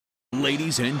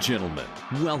Ladies and gentlemen,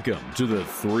 welcome to the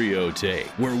 3-0 Take,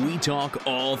 where we talk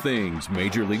all things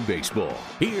Major League Baseball.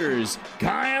 Here's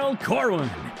Kyle Corwin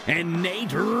and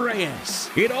Nate Reyes.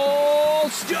 It all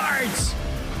starts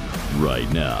right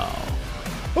now.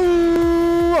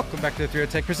 Welcome back to the 3-0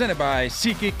 Take, presented by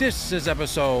SeatGeek. This is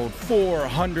episode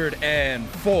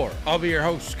 404. I'll be your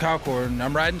host, Kyle Corwin.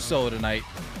 I'm riding solo tonight.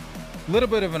 Little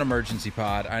bit of an emergency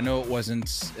pod. I know it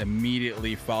wasn't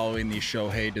immediately following the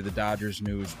Shohei to the Dodgers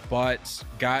news, but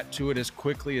got to it as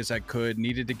quickly as I could.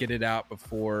 Needed to get it out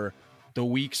before the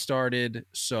week started.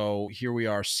 So here we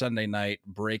are Sunday night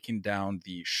breaking down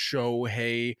the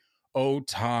Shohei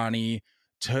Ohtani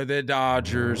to the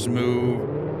Dodgers move.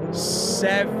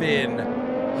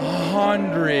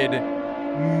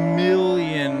 $700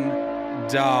 million.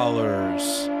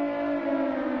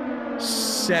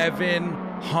 $700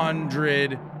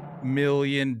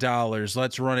 million.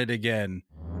 Let's run it again.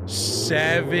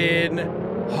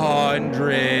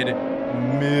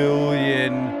 $700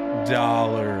 million.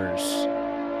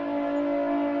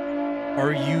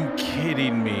 Are you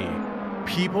kidding me?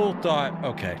 People thought,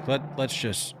 okay, let's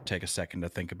just take a second to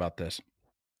think about this.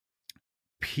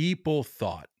 People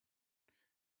thought,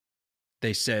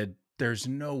 they said, there's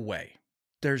no way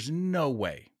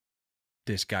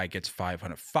this guy gets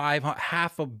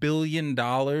 $500 million.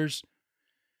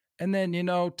 And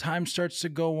then, time starts to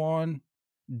go on,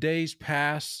 days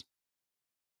pass,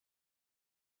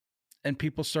 and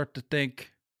people start to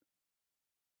think,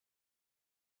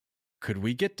 could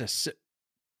we get to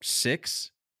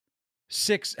six?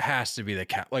 Six has to be the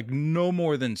cap, like no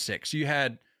more than six. You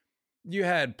had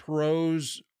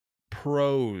pros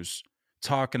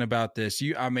talking about this.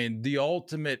 The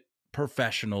ultimate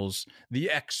professionals, the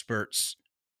experts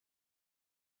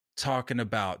talking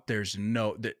about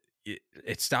it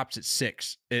stops at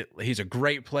six. He's a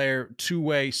great player,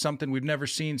 two-way, something we've never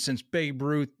seen since Babe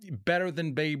Ruth, better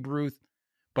than Babe Ruth,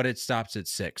 but it stops at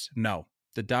six. No,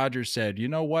 the Dodgers said, you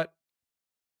know what?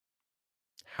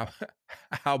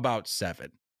 How about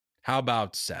seven? How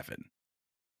about seven?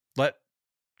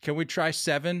 Can we try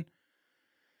seven?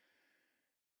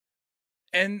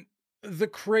 And the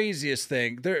craziest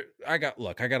thing I got a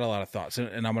lot of thoughts,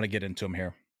 and I'm going to get into them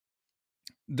here.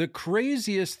 The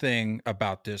craziest thing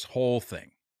about this whole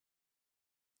thing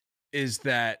is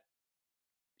that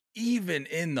even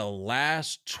in the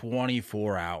last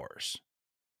 24 hours,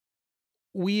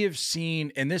 we have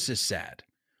seen, and this is sad,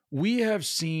 we have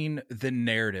seen the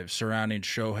narrative surrounding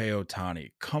Shohei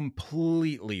Ohtani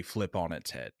completely flip on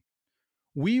its head.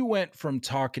 We went from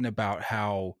talking about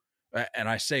how, and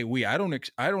I say we, I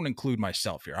don't include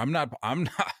myself here. I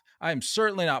am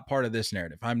certainly not part of this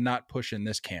narrative. I'm not pushing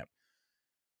this camp.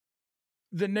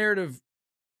 The narrative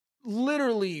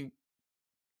literally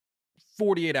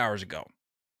 48 hours ago,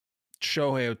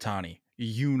 Shohei Ohtani,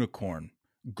 unicorn,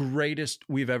 greatest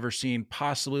we've ever seen,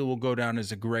 possibly will go down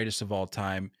as the greatest of all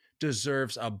time,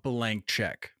 deserves a blank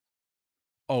check.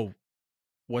 Oh,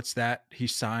 what's that? He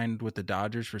signed with the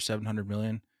Dodgers for $700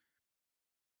 million.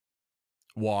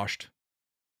 Washed.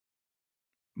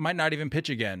 Might not even pitch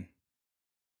again.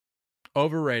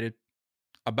 Overrated.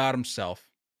 About himself.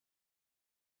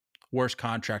 Worst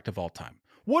contract of all time.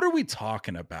 What are we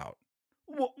talking about?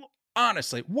 Well,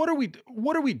 honestly, what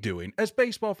are we doing as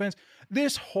baseball fans?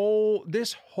 This whole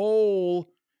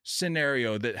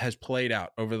scenario that has played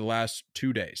out over the last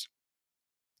 2 days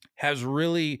has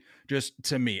really just,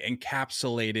 to me,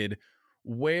 encapsulated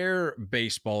where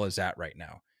baseball is at right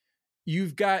now.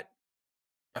 You've got,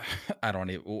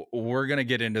 we're going to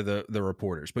get into the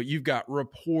reporters, but you've got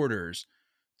reporters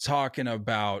talking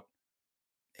about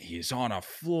he's on a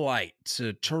flight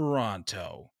to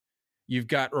Toronto. You've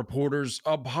got reporters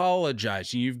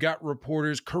apologizing. You've got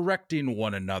reporters correcting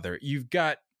one another. You've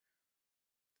got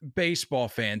baseball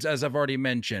fans, as I've already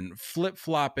mentioned,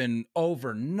 flip-flopping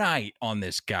overnight on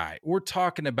this guy. We're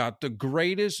talking about the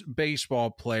greatest baseball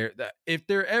player that, if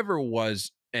there ever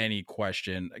was any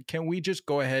question, can we just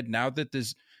go ahead now that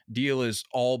this deal is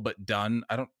all but done?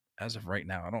 As of right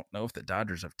now, I don't know if the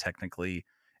Dodgers have technically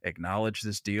acknowledged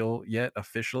this deal yet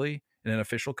officially in an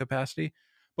official capacity.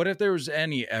 But if there was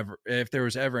ever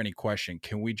any question,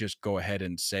 can we just go ahead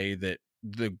and say that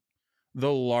the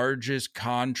largest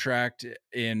contract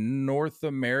in North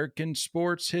American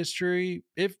sports history,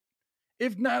 if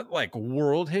not like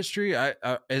world history,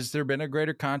 has there been a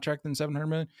greater contract than $700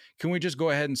 million? Can we just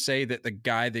go ahead and say that the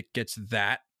guy that gets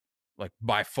that, like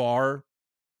by far,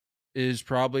 is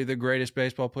probably the greatest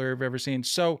baseball player I've ever seen?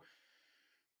 So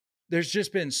there's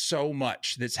just been so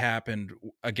much that's happened,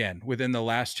 again, within the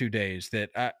last 2 days that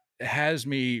has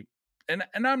me, and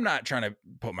I'm not trying to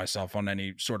put myself on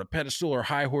any sort of pedestal or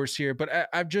high horse here, but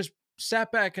I've just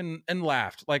sat back and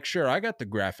laughed. Like, sure, I got the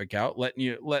graphic out,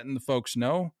 letting the folks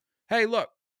know, hey, look,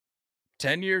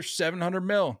 10 years, 700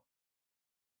 mil.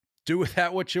 Do with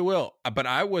that what you will. But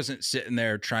I wasn't sitting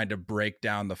there trying to break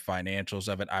down the financials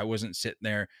of it. I wasn't sitting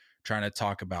there trying to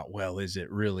talk about, well, is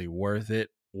it really worth it?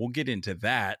 We'll get into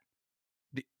that.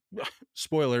 The,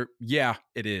 spoiler, yeah,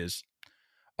 it is.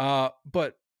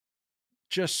 But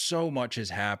just so much has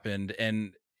happened.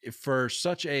 And for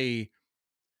such a,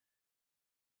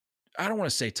 I don't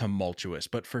want to say tumultuous,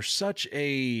 but for such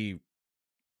a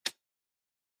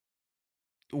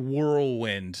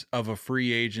whirlwind of a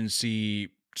free agency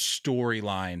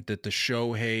storyline that the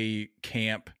Shohei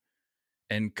camp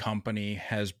and company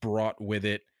has brought with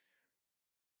it,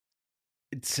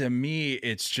 to me,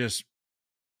 it's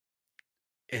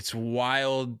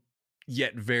wild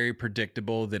yet very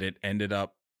predictable that it ended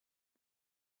up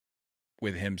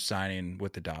with him signing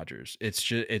with the Dodgers.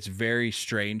 It's very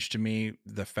strange to me,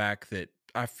 the fact that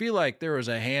I feel like there was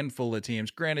a handful of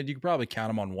teams, granted you could probably count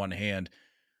them on one hand,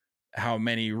 how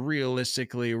many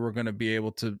realistically were going to be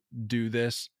able to do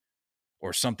this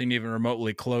or something even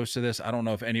remotely close to this. I don't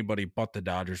know if anybody but the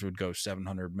Dodgers would go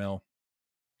 700 mil.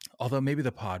 Although maybe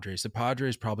the Padres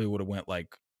probably would have went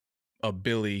like a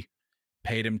Billy,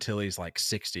 paid him till he's like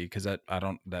 60. Cause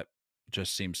that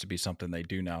just seems to be something they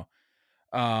do now.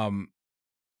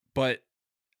 But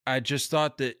I just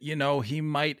thought that, he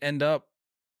might end up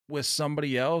with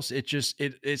somebody else.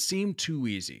 It seemed too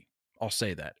easy. I'll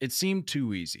say that. It seemed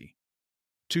too easy,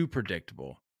 too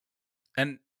predictable.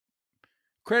 And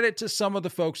credit to some of the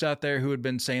folks out there who had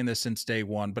been saying this since day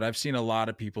one, but I've seen a lot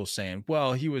of people saying,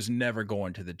 well, he was never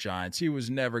going to the Giants. He was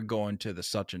never going to the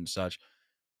such and such.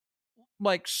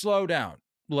 Like, slow down.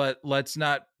 Let's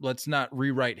not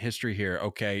rewrite history here.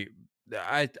 Okay.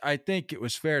 I think it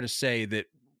was fair to say that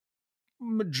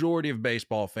majority of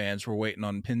baseball fans were waiting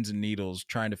on pins and needles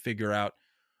trying to figure out,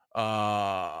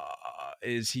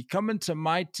 is he coming to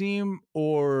my team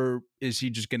or is he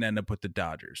just going to end up with the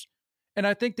Dodgers? And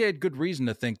I think they had good reason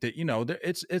to think that,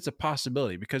 it's a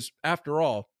possibility because after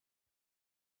all,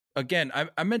 again,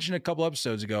 I mentioned a couple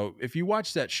episodes ago, if you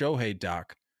watch that Shohei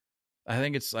doc, I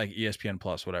think it's like ESPN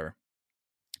Plus, whatever.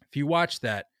 If you watch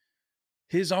that,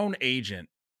 his own agent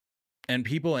and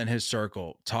people in his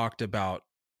circle talked about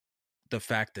the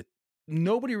fact that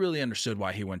nobody really understood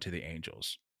why he went to the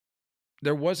Angels.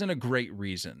 There wasn't a great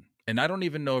reason. And I don't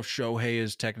even know if Shohei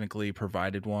has technically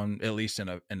provided one, at least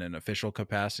in an official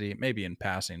capacity, maybe in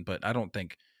passing, but I don't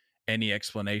think any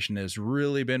explanation has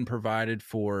really been provided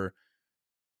for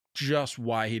just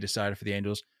why he decided for the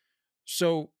Angels.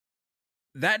 So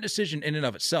that decision in and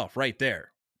of itself right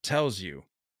there tells you,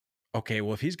 okay,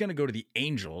 well, if he's going to go to the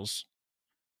Angels,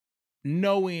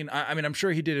 knowing, I mean, I'm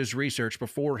sure he did his research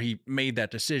before he made that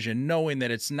decision, knowing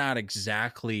that it's not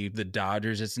exactly the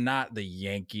Dodgers, it's not the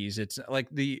Yankees, it's like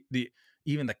the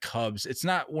even the Cubs. It's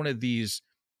not one of these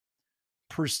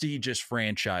prestigious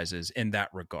franchises in that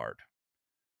regard.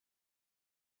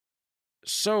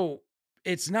 So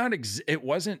it's not, it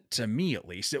wasn't, to me at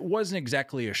least, it wasn't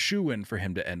exactly a shoo-in for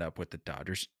him to end up with the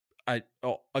Dodgers.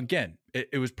 Again,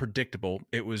 it was predictable.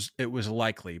 It was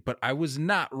likely, but I was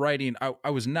not writing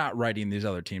these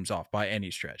other teams off by any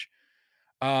stretch.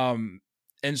 And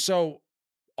so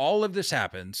all of this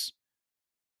happens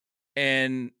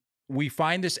and we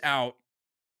find this out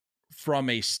from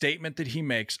a statement that he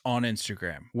makes on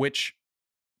Instagram, which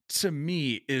to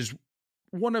me is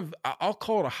one of, I'll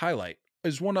call it a highlight,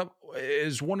 is one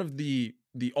of the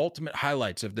ultimate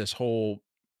highlights of this whole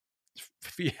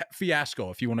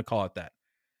fiasco, if you want to call it that.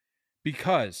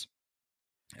 Because,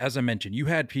 as I mentioned, you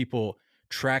had people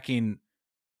tracking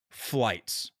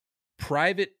flights,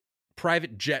 private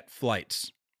jet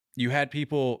flights. You had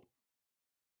people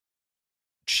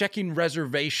checking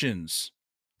reservations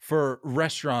for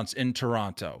restaurants in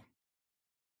Toronto.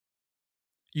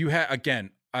 You had,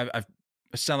 again, I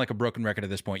sound like a broken record at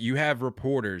this point. You have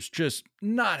reporters just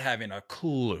not having a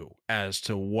clue as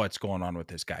to what's going on with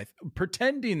this guy,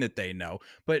 pretending that they know,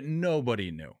 but nobody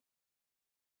knew.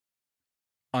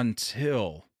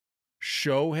 Until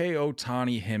Shohei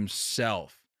Ohtani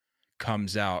himself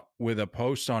comes out with a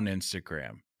post on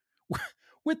Instagram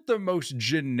with the most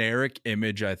generic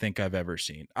image I think I've ever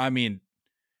seen. I mean,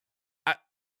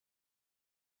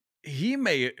 he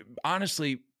may,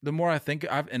 honestly, the more I think,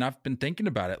 I've been thinking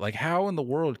about it, like, how in the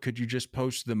world could you just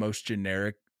post the most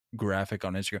generic graphic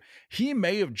on Instagram? He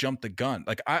may have jumped the gun.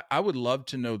 Like, I would love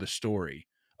to know the story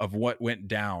of what went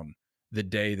down the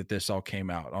day that this all came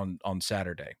out on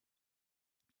Saturday.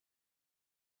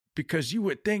 Because you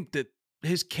would think that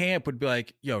his camp would be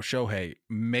like, yo, Shohei,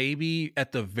 maybe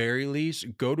at the very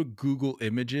least, go to Google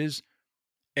Images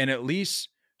and at least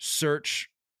search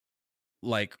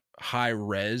like high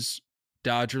res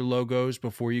Dodger logos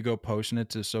before you go posting it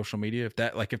to social media. If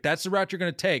that's the route you're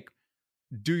going to take,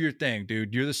 do your thing,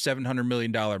 dude. You're the $700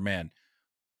 million man.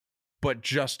 But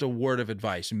just a word of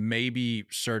advice, maybe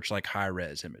search like high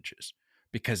res images,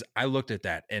 because I looked at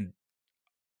that and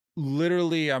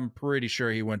literally I'm pretty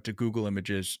sure he went to Google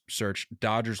Images, searched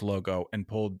Dodgers logo, and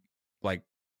pulled like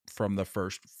from the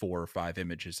first 4 or 5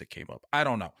 images that came up. I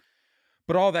don't know.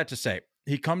 But all that to say,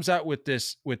 he comes out with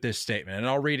this statement, and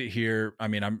I'll read it here. I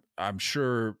mean, I'm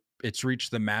sure it's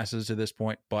reached the masses at this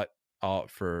point, but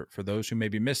for those who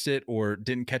maybe missed it or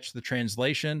didn't catch the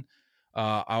translation,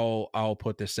 I'll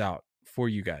put this out for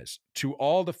you guys. To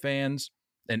all the fans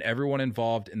and everyone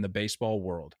involved in the baseball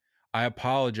world, I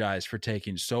apologize for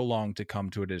taking so long to come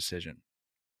to a decision.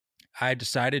 I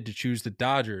decided to choose the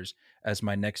Dodgers as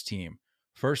my next team.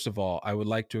 First of all, I would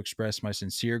like to express my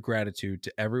sincere gratitude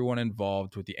to everyone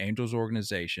involved with the Angels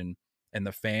organization and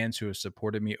the fans who have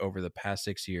supported me over the past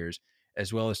 6 years,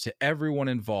 as well as to everyone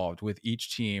involved with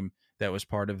each team that was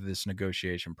part of this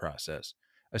negotiation process.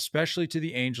 Especially to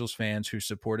the Angels fans who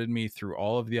supported me through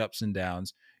all of the ups and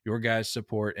downs. Your guys'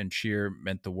 support and cheer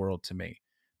meant the world to me.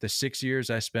 The 6 years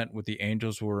I spent with the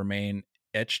Angels will remain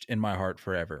etched in my heart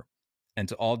forever. And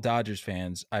to all Dodgers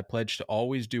fans, I pledge to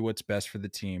always do what's best for the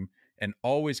team and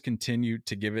always continue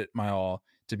to give it my all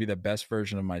to be the best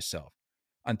version of myself.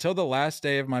 Until the last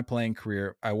day of my playing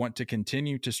career, I want to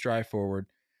continue to strive forward,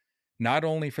 not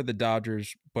only for the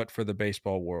Dodgers, but for the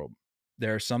baseball world.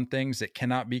 There are some things that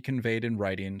cannot be conveyed in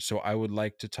writing, so I would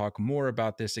like to talk more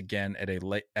about this again at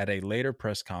a later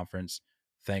press conference.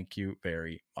 Thank you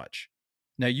very much.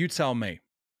 Now, you tell me,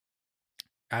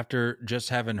 after just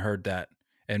having heard that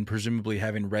and presumably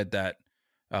having read that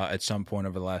at some point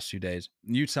over the last few days,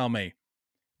 you tell me,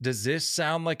 does this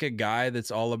sound like a guy that's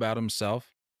all about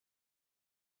himself?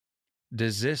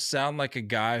 Does this sound like a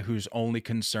guy who's only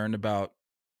concerned about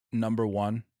number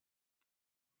one?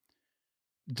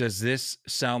 Does this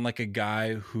sound like a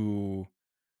guy who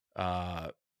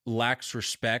lacks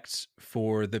respect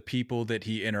for the people that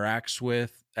he interacts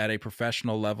with at a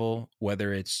professional level,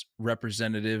 whether it's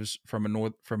representatives from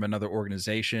another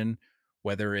organization,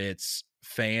 whether it's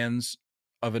fans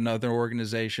of another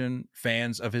organization,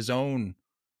 fans of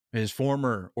his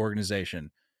former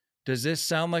organization? Does this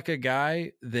sound like a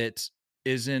guy that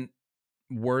isn't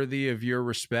worthy of your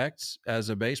respect as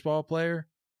a baseball player?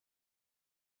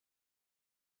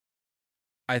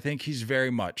 I think he's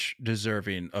very much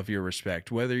deserving of your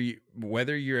respect. Whether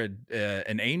you're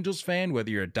an Angels fan, whether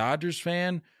you're a Dodgers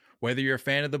fan, whether you're a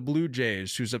fan of the Blue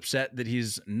Jays who's upset that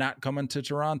he's not coming to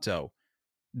Toronto,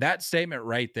 that statement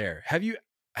right there. Have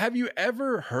you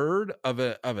ever heard of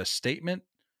a statement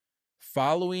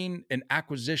following an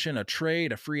acquisition, a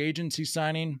trade, a free agency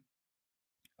signing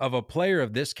of a player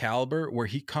of this caliber where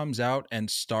he comes out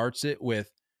and starts it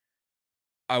with,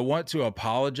 I want to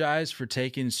apologize for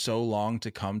taking so long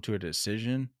to come to a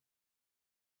decision?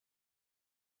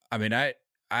 I mean, I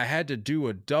had to do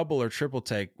a double or triple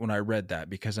take when I read that,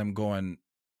 because I'm going,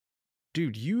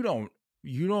 dude, you don't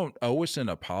owe us an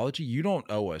apology. You don't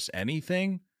owe us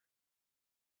anything.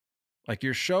 Like,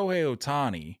 you're Shohei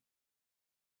Ohtani.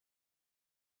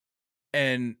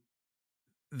 And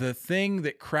the thing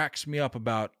that cracks me up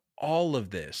about all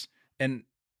of this, and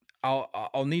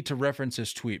I'll need to reference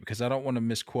this tweet because I don't want to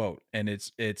misquote, and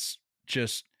it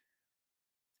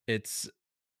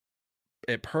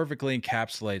perfectly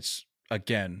encapsulates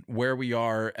again where we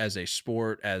are as a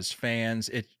sport, as fans.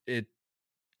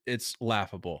 It's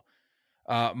laughable.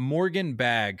 Morgan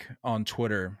Bag on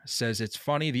Twitter says, it's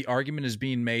funny the argument is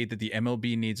being made that the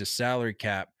MLB needs a salary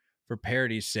cap for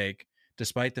parity's sake,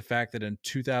 despite the fact that in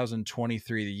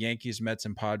 2023, the Yankees, Mets,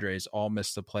 and Padres all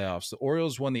missed the playoffs. The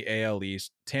Orioles won the AL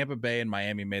East, Tampa Bay and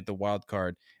Miami made the wild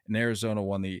card, and Arizona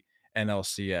won the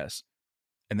NLCS.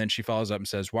 And then she follows up and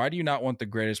says, why do you not want the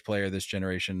greatest player of this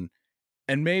generation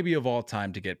and maybe of all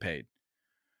time to get paid?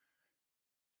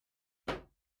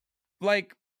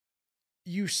 Like,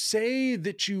 you say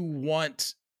that you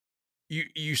want,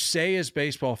 you say as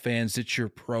baseball fans that you're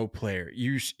pro player.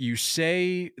 You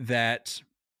say that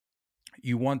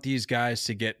you want these guys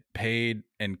to get paid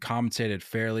and compensated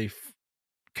fairly,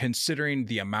 considering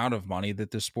the amount of money that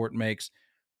the sport makes.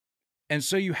 And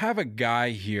so you have a guy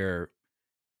here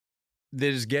that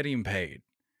is getting paid.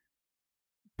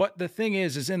 But the thing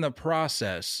is in the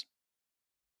process,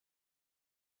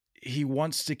 he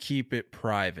wants to keep it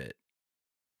private.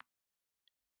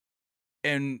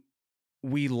 And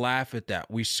we laugh at that.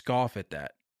 We scoff at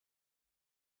that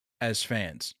as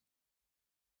fans.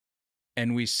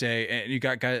 And we say, and you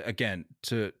got guys, again,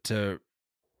 to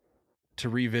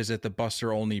revisit the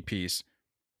Buster Olney piece,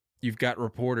 you've got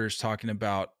reporters talking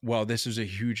about, well, this is a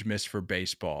huge miss for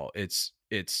baseball. It's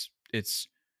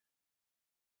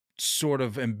sort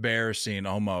of embarrassing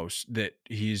almost that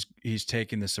he's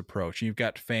taking this approach. And you've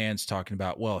got fans talking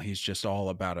about, well, he's just all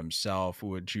about himself.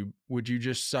 Would you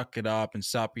just suck it up and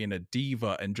stop being a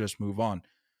diva and just move on?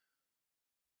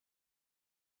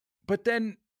 But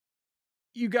then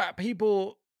you got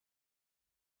people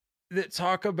that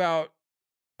talk about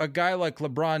a guy like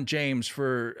LeBron James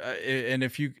for and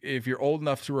if you're old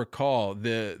enough to recall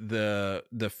the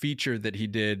feature that he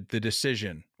did, The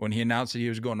Decision, when he announced that he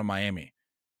was going to Miami.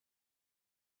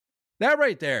 That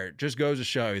right there just goes to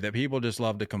show you that people just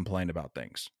love to complain about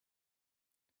things.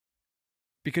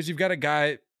 Because you've got a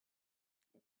guy,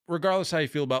 regardless how you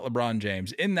feel about LeBron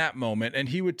James, in that moment, and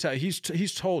he would tell, he's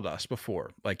told us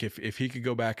before, like if he could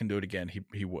go back and do it again,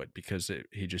 he would, because it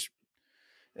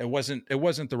wasn't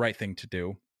the right thing to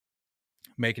do,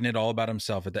 making it all about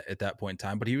himself at that point in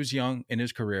time. But he was young in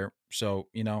his career, so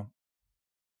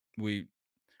we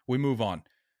move on.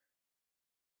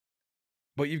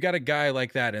 But you've got a guy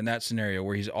like that in that scenario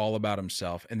where he's all about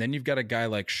himself. And then you've got a guy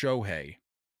like Shohei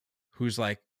who's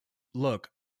like, look,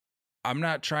 I'm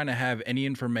not trying to have any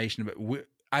information, but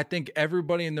I think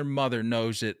everybody and their mother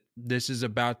knows that this is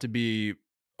about to be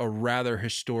a rather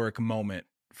historic moment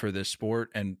for this sport.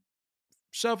 And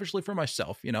selfishly for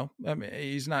myself, I mean,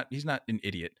 he's not an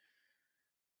idiot.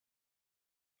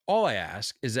 All I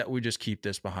ask is that we just keep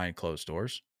this behind closed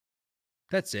doors.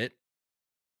 That's it.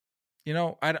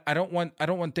 I don't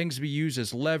want things to be used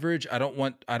as leverage. I don't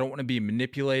want to be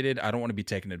manipulated. I don't want to be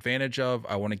taken advantage of.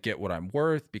 I want to get what I'm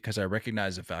worth because I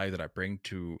recognize the value that I bring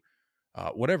to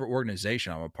whatever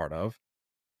organization I'm a part of.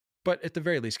 But at the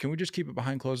very least, can we just keep it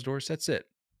behind closed doors? That's it.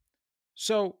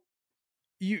 So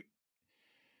you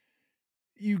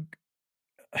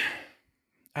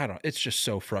I don't know. It's just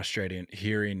so frustrating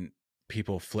hearing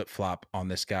people flip-flop on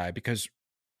this guy, because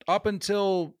up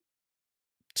until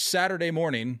Saturday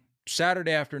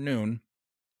afternoon,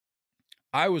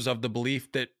 I was of the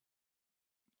belief that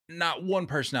not one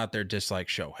person out there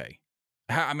dislikes Shohei.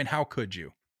 How could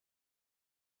you?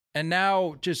 And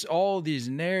now just all these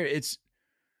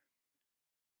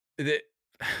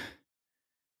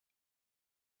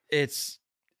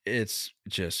it's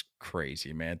just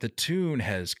crazy, man. The tune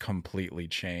has completely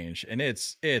changed, and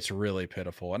it's really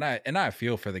pitiful. And I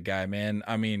feel for the guy, man.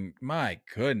 I mean, my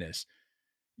goodness.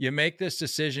 You make this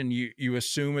decision, you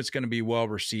assume it's going to be well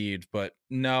received, but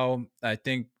no, I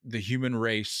think the human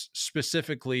race,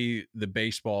 specifically the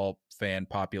baseball fan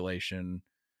population,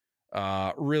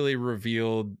 really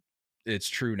revealed its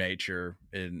true nature.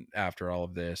 And after all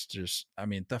of this,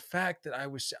 the fact that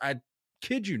I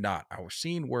kid you not, I was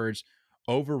seeing words: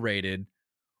 overrated,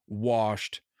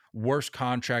 washed, worst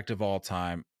contract of all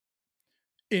time,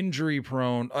 injury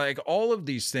prone, like all of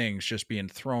these things just being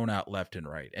thrown out left and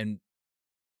right. And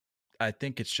I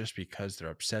think it's just because they're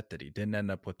upset that he didn't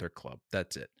end up with their club.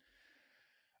 That's it.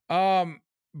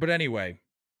 But anyway,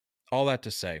 all that to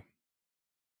say,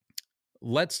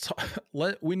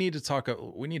 we need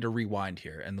to rewind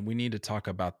here, and we need to talk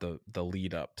about the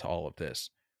lead up to all of this.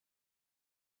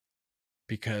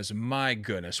 Because my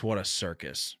goodness, what a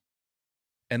circus.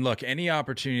 And look, any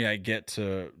opportunity I get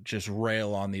to just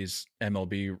rail on these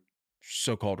MLB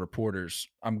so-called reporters,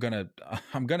 I'm going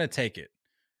to take it.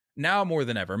 Now more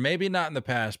than ever. Maybe not in the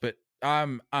past, but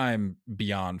I'm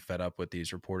beyond fed up with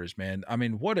these reporters, man. I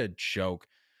mean, what a joke.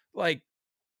 Like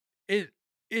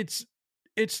it's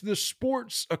the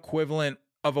sports equivalent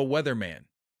of a weatherman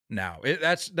now.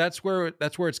 That's where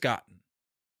it's gotten.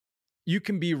 You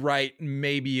can be right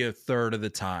maybe a third of the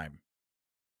time,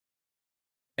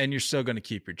 and you're still going to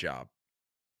keep your job.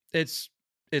 It's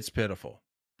pitiful.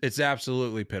 It's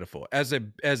absolutely pitiful. As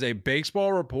a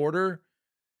baseball reporter,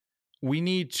 we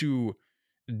need to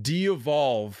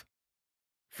de-evolve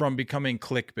from becoming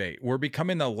clickbait. We're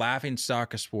becoming the laughing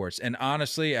stock of sports. And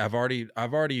honestly, I've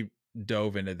already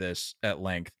dove into this at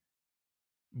length.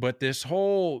 But this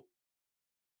whole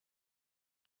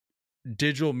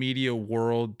digital media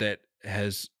world that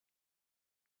has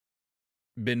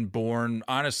been born,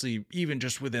 honestly, even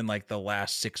just within like the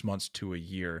last 6 months to a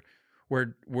year,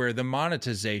 where the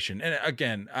monetization, and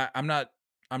again, I'm not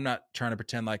trying to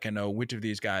pretend like I know which of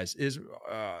these guys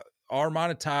are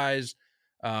monetized,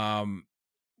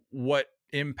 what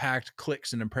impact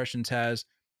clicks and impressions has.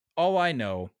 All I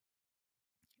know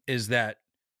is that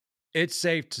it's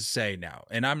safe to say now,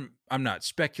 and I'm not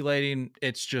speculating,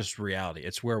 it's just reality.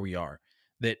 It's where we are,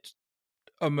 that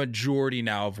a majority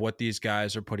now of what these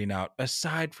guys are putting out,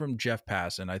 aside from Jeff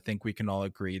Passan, I think we can all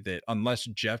agree that unless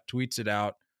Jeff tweets it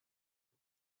out,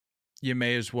 you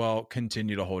may as well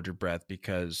continue to hold your breath,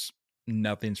 because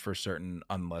nothing's for certain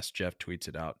unless Jeff tweets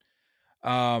it out.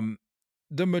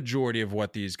 The majority of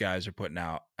what these guys are putting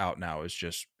out now is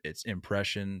just it's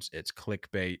impressions, it's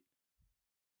clickbait,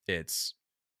 it's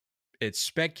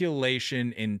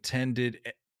speculation intended.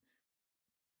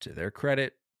 To their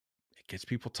credit, it gets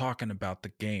people talking about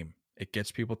the game. It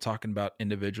gets people talking about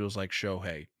individuals like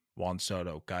Shohei, Juan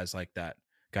Soto, guys like that,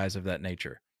 guys of that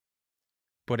nature.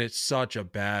 But it's such a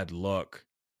bad look.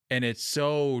 And it's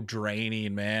so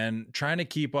draining, man. Trying to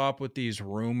keep up with these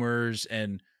rumors,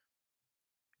 and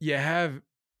you have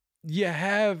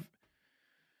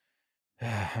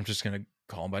I'm just gonna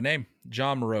call him by name.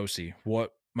 John Morosi.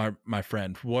 What my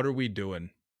friend, what are we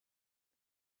doing?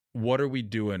 What are we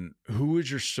doing? Who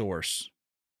is your source?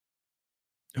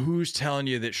 Who's telling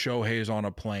you that Shohei is on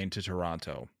a plane to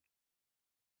Toronto?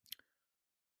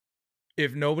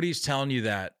 If nobody's telling you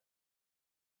that,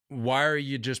 why are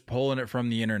you just pulling it from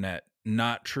the internet,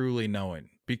 not truly knowing?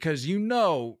 Because you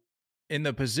know, in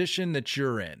the position that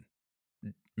you're in,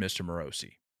 Mr.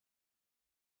 Morosi,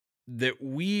 that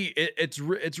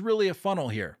it's really a funnel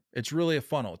here. It's really a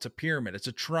funnel. It's a pyramid. It's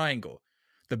a triangle.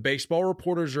 The baseball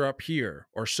reporters are up here,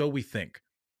 or so we think.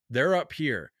 They're up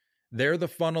here. They're the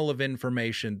funnel of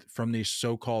information from these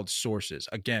so-called sources.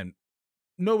 Again,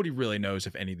 nobody really knows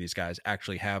if any of these guys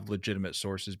actually have legitimate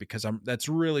sources, because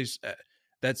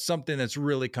that's something that's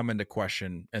really come into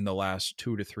question in the last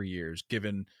 2 to 3 years,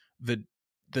 given the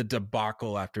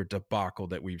debacle after debacle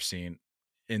that we've seen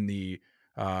in the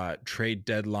trade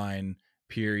deadline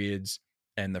periods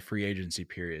and the free agency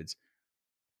periods.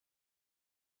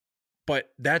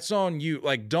 But that's on you.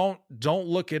 Like, don't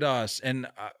look at us. And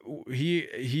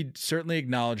he certainly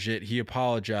acknowledged it. He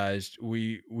apologized.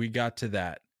 We got to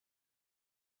that,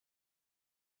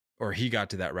 or he got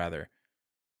to that rather.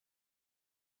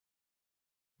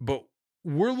 But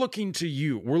we're looking to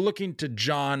you. We're looking to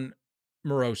John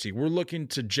Morosi. We're looking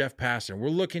to Jeff Passan. We're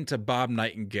looking to Bob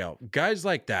Nightingale. Guys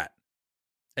like that.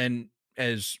 And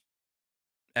as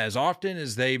often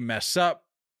as they mess up,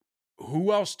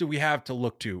 who else do we have to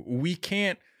look to? We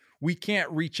can't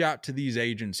reach out to these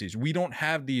agencies. We don't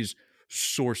have these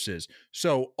sources.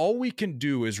 So all we can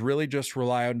do is really just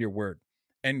rely on your word.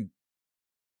 And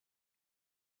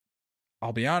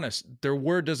I'll be honest, their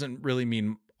word doesn't really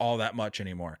mean all that much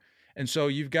anymore. And so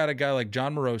you've got a guy like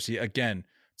John Morosi, again,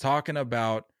 talking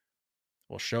about,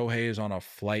 well, Shohei is on a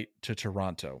flight to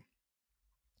Toronto.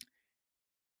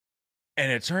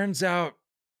 And it turns out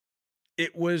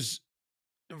it was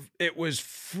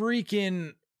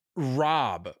freaking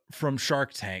Rob from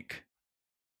Shark Tank.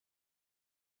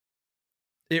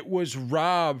 It was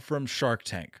Rob from Shark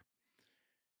Tank.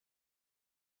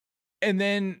 And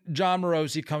then John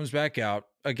Morosi comes back out.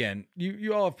 Again,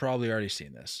 you all have probably already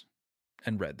seen this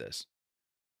and read this.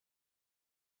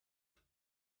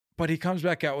 But he comes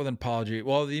back out with an apology.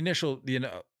 Well,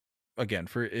 again,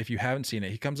 for if you haven't seen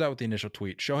it, he comes out with the initial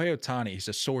tweet. Shohei Ohtani, he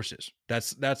says sources.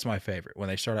 That's my favorite, when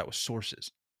they start out with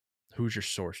sources. Who's your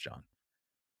source, John?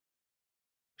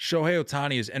 Shohei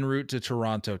Ohtani is en route to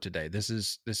Toronto today. This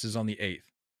is on the 8th.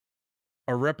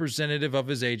 A representative of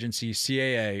his agency,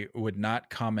 CAA, would not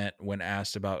comment when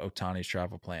asked about Ohtani's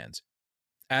travel plans.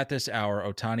 At this hour,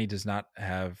 Ohtani does not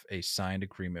have a signed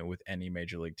agreement with any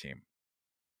major league team.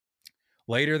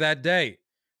 Later that day,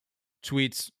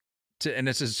 tweets to, and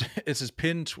it's his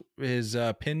pinned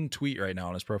tweet right now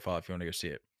on his profile if you want to go see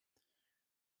it.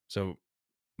 So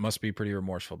must be pretty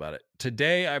remorseful about it.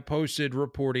 Today, I posted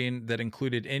reporting that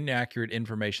included inaccurate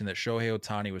information that Shohei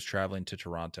Ohtani was traveling to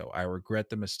Toronto. I regret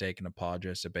the mistake and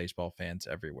apologize to baseball fans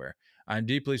everywhere. I'm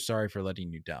deeply sorry for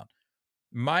letting you down.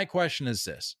 My question is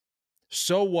this.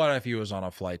 So what if he was on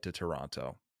a flight to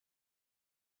Toronto?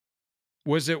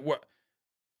 Was it what?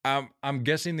 I'm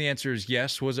guessing the answer is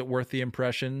yes. Was it worth the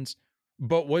impressions?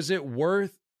 But was it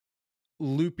worth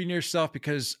looping yourself?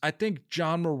 Because I think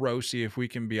John Morosi, if we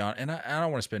can be on, and I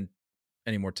don't want to spend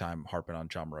any more time harping on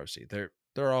John Morosi.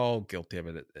 They're all guilty of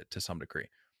it to some degree.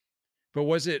 But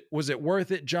was it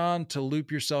worth it, John, to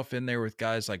loop yourself in there with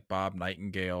guys like Bob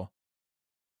Nightingale,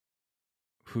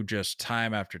 who just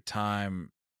time after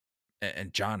time,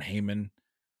 and John Heyman,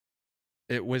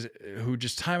 who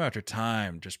just time after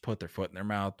time just put their foot in their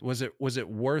mouth? Was it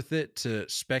worth it to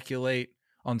speculate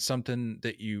on something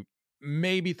that you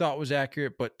maybe thought was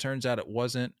accurate, but turns out it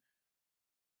wasn't,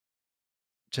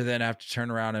 to then have to turn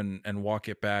around and walk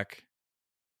it back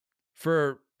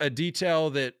for a detail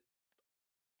that,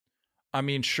 I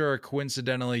mean, sure,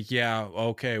 coincidentally, yeah,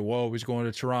 okay, whoa, he's going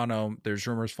to Toronto. There's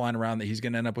rumors flying around that he's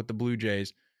going to end up with the Blue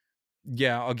Jays.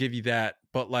 Yeah, I'll give you that.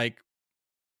 But, like,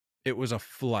 it was a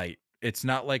flight. It's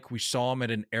not like we saw him at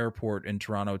an airport in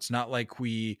Toronto. It's not like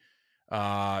we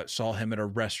saw him at a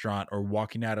restaurant or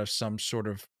walking out of some sort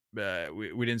of,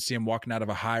 we didn't see him walking out of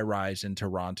a high rise in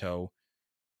Toronto.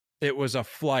 It was a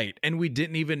flight, and we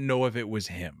didn't even know if it was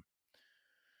him.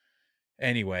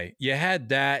 Anyway, you had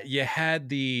that. You had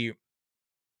the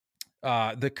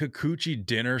Kikuchi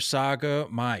dinner saga.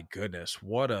 My goodness,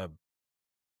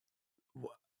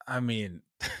 I mean,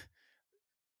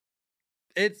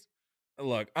 it's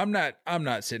look, I'm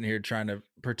not sitting here trying to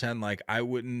pretend like I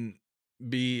wouldn't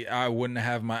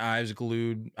have my eyes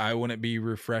glued. I wouldn't be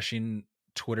refreshing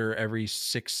Twitter every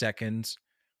 6 seconds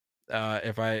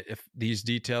if these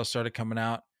details started coming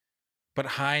out. But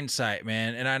hindsight,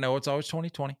 man, and I know it's always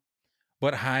 2020,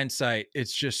 but hindsight,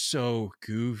 it's just so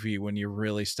goofy when you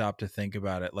really stop to think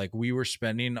about it. Like, we were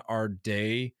spending our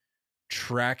day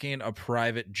tracking a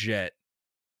private jet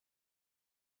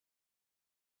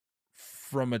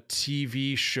from a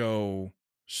TV show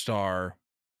star,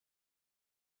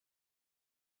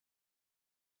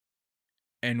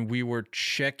 and we were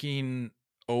checking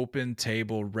open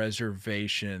table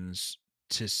reservations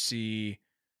to see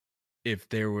if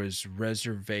there was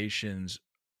reservations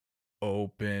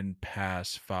open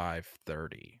past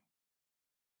 5:30.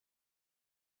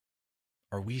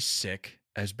 Are we sick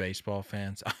as baseball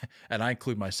fans? And I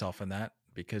include myself in that,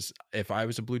 because if I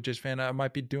was a Blue Jays fan, I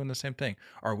might be doing the same thing.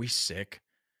 Are we sick?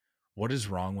 What is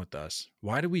wrong with us?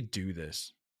 Why do we do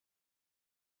this?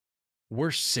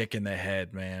 We're sick in the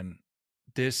head, man.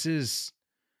 This is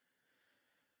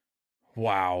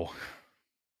wow.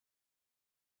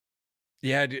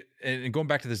 Yeah, and going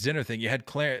back to the Zinner thing, you had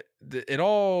it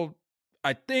all,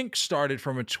 I think, started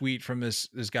from a tweet from this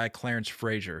guy Clarence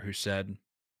Frazier, who said,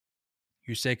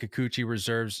 Yusei Kikuchi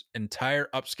reserves entire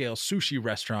upscale sushi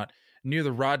restaurant near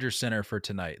the Rogers Center for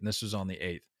tonight. And this was on the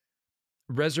 8th.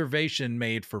 Reservation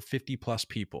made for 50 plus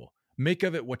people. Make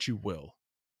of it what you will.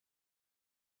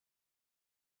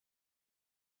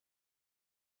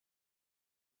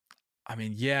 I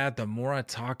mean, yeah, the more I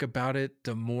talk about it,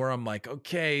 the more I'm like,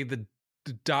 okay, the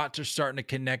dots are starting to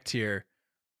connect here.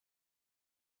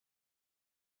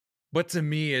 But to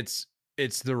me, it's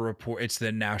the report, it's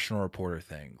the national reporter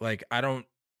thing. Like,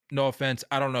 no offense,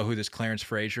 I don't know who this Clarence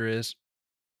Frazier is.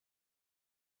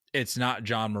 It's not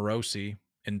John Morosi.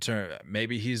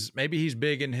 Maybe he's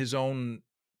big in his own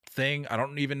thing. I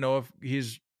don't even know if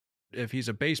he's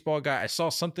a baseball guy. I saw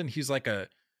something. He's like a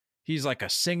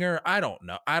singer. I don't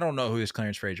know who this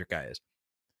Clarence Frazier guy is.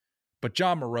 But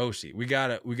John Morosi, we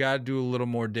gotta do a little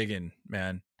more digging,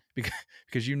 man,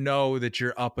 because you know that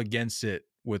you're up against it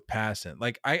with passing.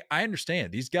 Like, I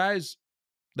understand these guys,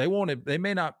 they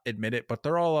may not admit it, but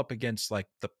they're all up against like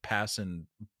the passing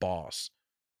boss.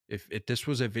 If this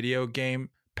was a video game,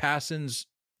 passing's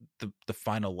the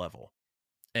final level,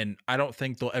 and I don't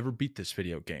think they'll ever beat this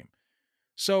video game.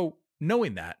 So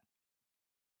knowing that,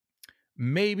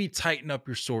 maybe tighten up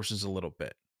your sources a little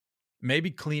bit,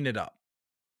 maybe clean it up,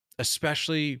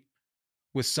 especially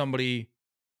with somebody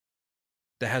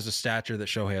that has a stature that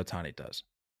Shohei Ohtani does.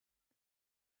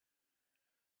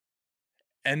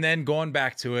 And then going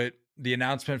back to it, the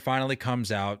announcement finally comes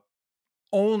out.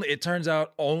 It turns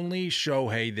out only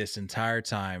Shohei this entire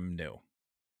time knew.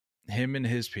 Him and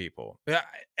his people.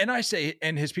 And I say,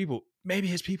 and his people, maybe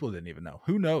his people didn't even know.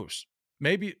 Who knows?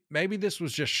 Maybe this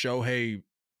was just Shohei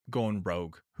going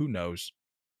rogue. Who knows?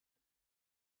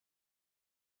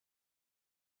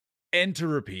 And to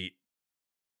repeat,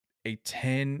 a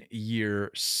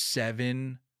 10-year,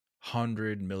 $700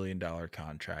 million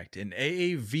contract, an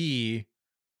AAV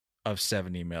of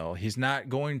 70 mil. He's not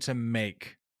going to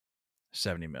make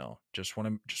 70 mil. Just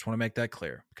want to make that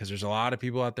clear, because there's a lot of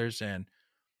people out there saying,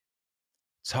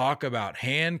 talk about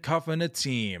handcuffing a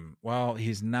team. Well,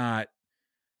 he's not.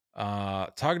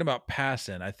 Talking about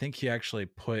passing, I think he actually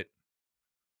put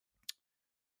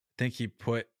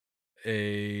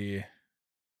a,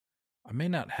 I may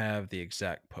not have the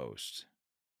exact post.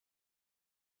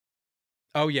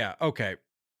 Oh yeah, okay.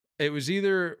 It was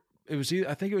either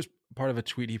I think it was part of a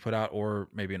tweet he put out, or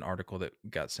maybe an article that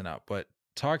got sent out. But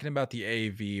talking about the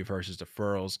AAV versus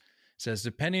deferrals, says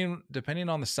depending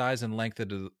on the size and length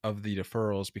of the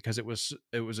deferrals, because it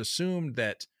was assumed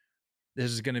that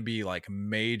this is going to be like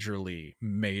majorly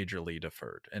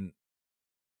deferred, and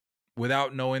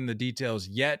without knowing the details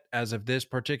yet as of this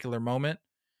particular moment,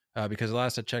 because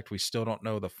last I checked, we still don't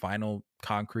know the final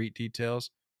concrete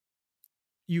details.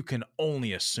 You can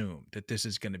only assume that this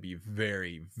is going to be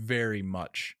very, very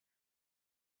much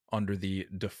under the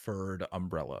deferred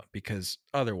umbrella, because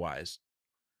otherwise,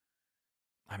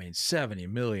 I mean, 70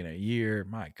 million a year,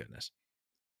 my goodness.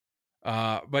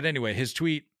 But anyway, his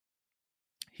tweet,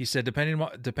 He said,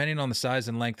 depending on the size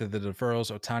and length of the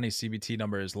deferrals, Ohtani's CBT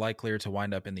number is likelier to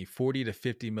wind up in the $40 to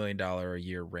 $50 million a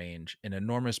year range, an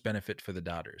enormous benefit for the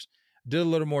Dodgers. Did a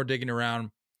little more digging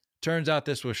around. Turns out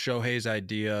this was Shohei's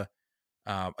idea.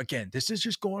 Again, this is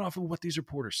just going off of what these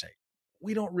reporters say.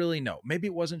 We don't really know. Maybe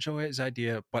it wasn't Shohei's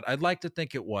idea, but I'd like to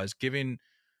think it was, given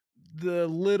the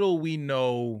little we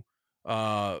know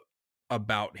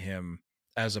about him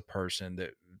as a person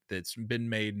that's been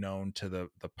made known to the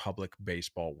public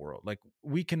baseball world. Like,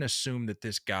 we can assume that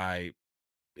this guy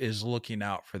is looking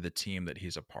out for the team that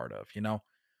he's a part of, you know?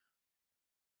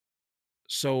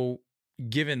 So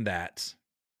given that,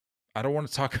 I don't want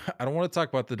to talk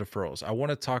about the deferrals. I want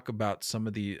to talk about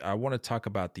the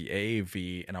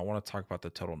AAV, and I want to talk about the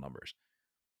total numbers.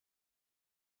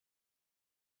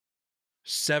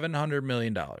 $700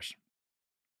 million.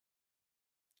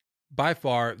 By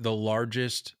far the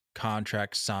largest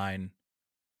contract signed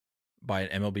by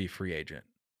an MLB free agent.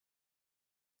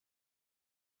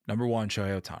 Number one,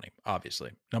 Shohei Ohtani,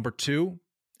 obviously. Number two,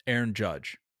 Aaron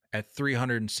Judge at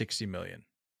 $360 million.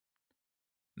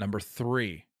 Number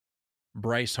three,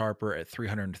 Bryce Harper at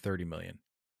 $330 million.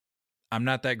 I'm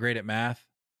not that great at math,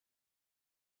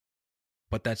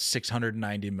 but that's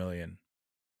 $690 million,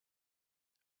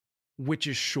 which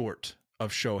is short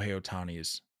of Shohei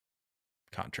Ohtani's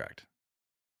contract.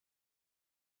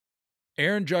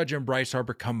 Aaron Judge and Bryce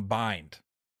Harper combined,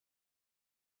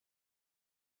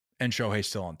 and Shohei's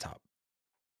still on top.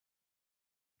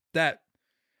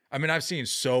 I've seen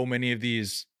so many of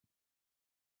these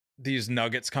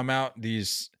nuggets come out,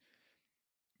 these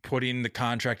putting the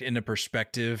contract into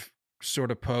perspective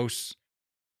sort of posts.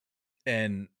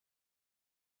 And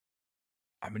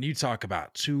you talk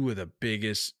about two of the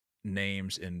biggest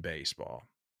names in baseball.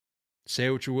 Say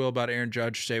what you will about Aaron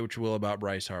Judge, say what you will about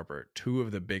Bryce Harper. Two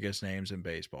of the biggest names in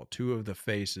baseball, two of the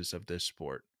faces of this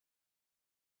sport.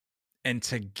 And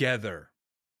together,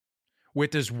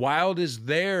 with as wild as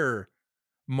their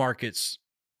markets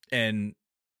and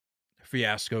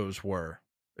fiascos were,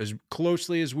 as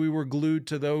closely as we were glued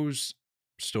to those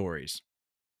stories,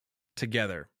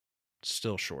 together,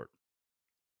 still short.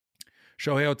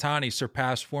 Shohei Ohtani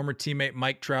surpassed former teammate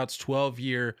Mike Trout's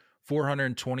 12-year,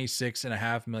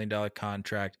 $426.5 million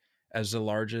contract as the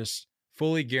largest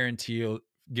fully guaranteed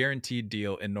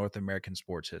deal in North American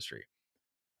sports history.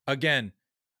 Again,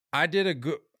 I did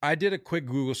a quick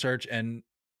Google search, and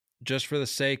just for the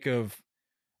sake of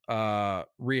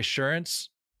reassurance,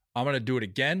 I'm going to do it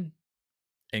again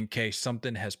in case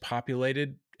something has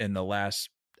populated in the last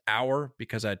hour,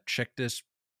 because I checked this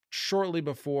shortly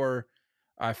before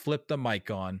I flipped the mic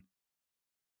on.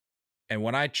 And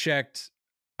when I checked,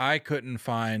 I couldn't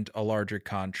find a larger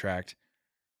contract.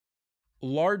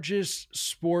 Largest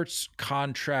sports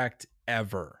contract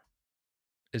ever.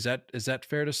 Is that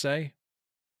fair to say?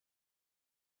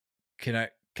 Can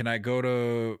I go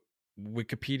to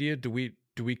Wikipedia? Do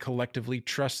we collectively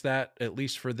trust that, at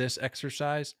least for this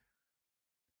exercise?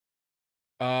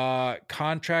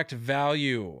 Contract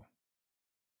value.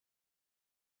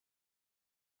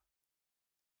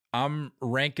 I'm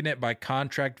ranking it by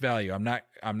contract value. I'm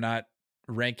not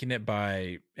ranking it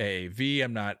by AAV.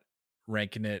 I'm not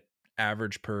ranking it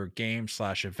average per game /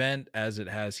 event as it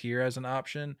has here as an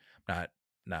option. I'm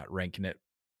not ranking it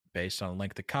based on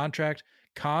length of contract.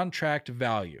 Contract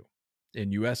value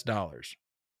in US dollars.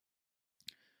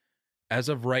 As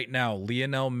of right now,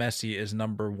 Lionel Messi is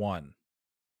number one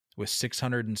with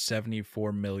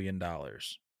 $674 million.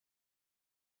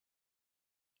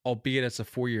 Albeit it's a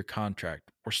 4-year contract.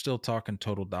 We're still talking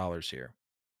total dollars here.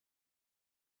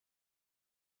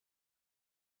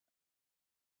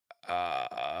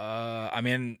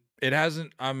 It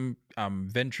hasn't. I'm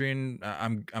venturing.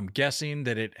 I'm guessing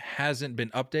that it hasn't been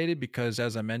updated because,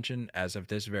 as I mentioned, as of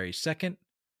this very second,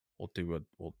 we'll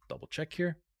double check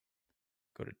here.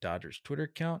 Go to Dodgers Twitter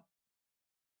account.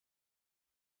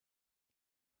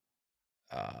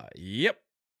 Yep.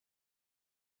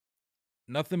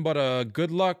 Nothing but a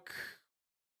good luck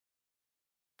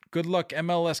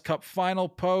MLS Cup final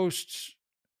post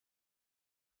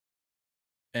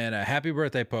and a happy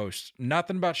birthday post.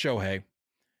 Nothing about Shohei.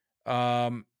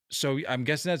 So I'm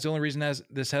guessing that's the only reason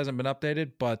this hasn't been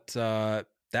updated, but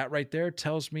that right there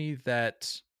tells me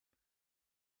that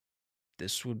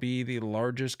this would be the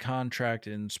largest contract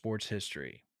in sports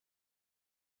history.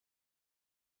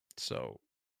 So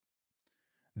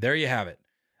there you have it.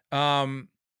 I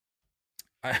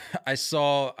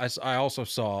also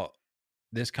saw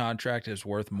this contract is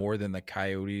worth more than the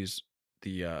Coyotes,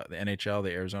 the NHL,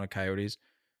 the Arizona Coyotes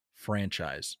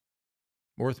franchise.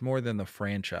 Worth more than the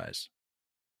franchise.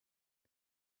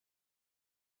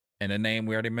 And a name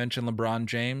we already mentioned, LeBron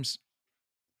James.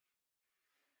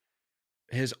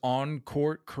 his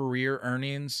on-court career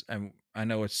earnings, and I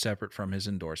know it's separate from his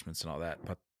endorsements and all that,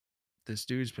 but this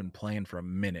dude's been playing for a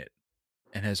minute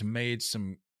and he's made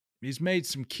some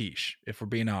quiche, if we're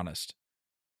being honest.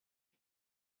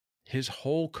 His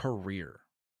whole career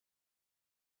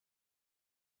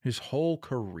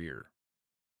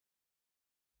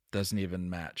doesn't even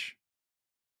match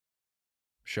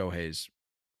Shohei's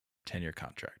 10-year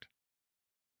contract.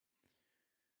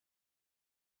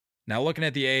 Now looking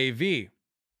at the AAV,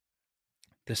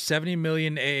 the $70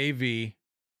 million AAV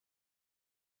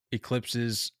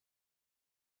eclipses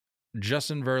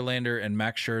Justin Verlander and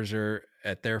Max Scherzer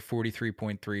at their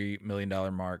 $43.3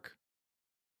 million mark.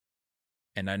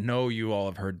 And I know you all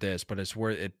have heard this, but it's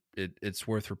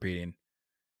worth repeating.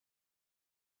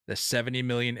 The $70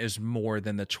 million is more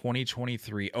than the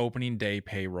 2023 opening day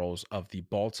payrolls of the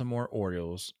Baltimore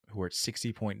Orioles, who are at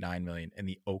 $60.9 million, and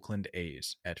the Oakland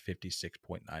A's at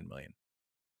 $56.9 million.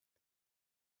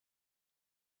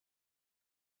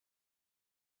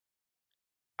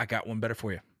 I got one better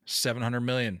for you. $700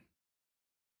 million.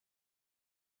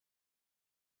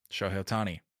 Shohei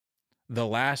Ohtani. The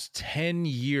last 10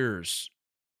 years,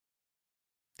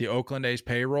 the Oakland A's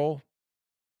payroll,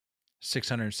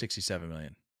 $667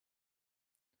 million.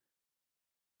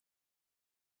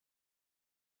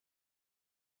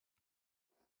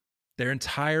 Their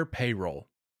entire payroll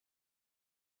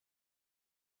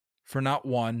for not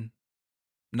one,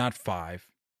 not 5,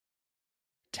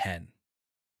 10.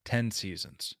 10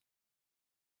 seasons.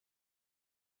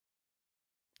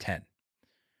 10.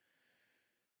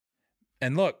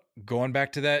 And look, going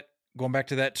back to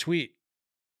that tweet,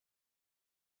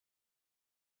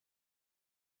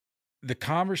 the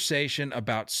conversation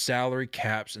about salary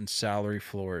caps and salary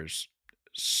floors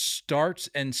starts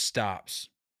and stops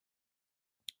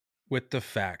with the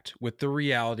fact, with the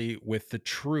reality, with the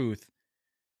truth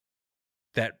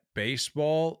that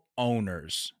baseball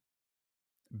owners,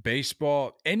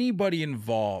 anybody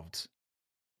involved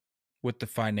with the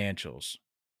financials,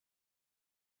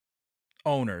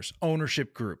 owners,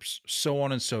 ownership groups, so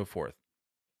on and so forth.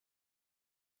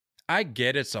 I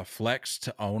get it's a flex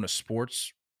to own a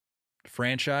sports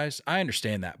franchise. I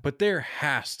understand that, but there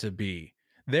has to be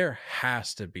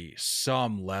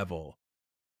some level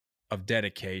of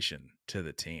dedication to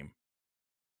the team.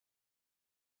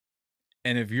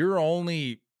 And if you're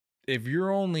only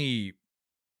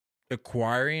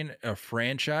acquiring a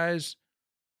franchise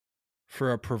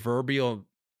for a proverbial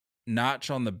notch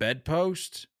on the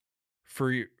bedpost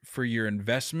for your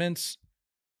investments,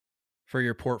 for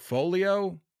your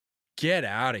portfolio, get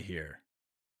out of here.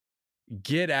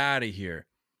 Get out of here.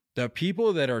 The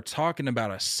people that are talking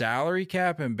about a salary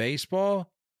cap in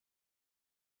baseball,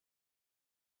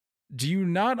 do you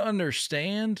not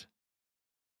understand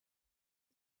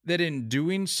that in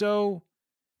doing so,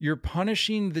 you're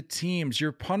punishing the teams,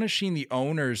 you're punishing the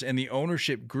owners and the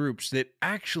ownership groups that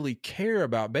actually care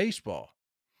about baseball,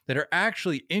 that are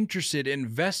actually interested in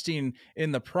investing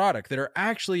in the product, that are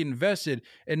actually invested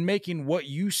in making what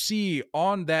you see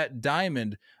on that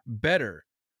diamond better,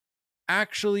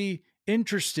 actually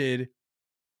interested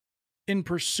in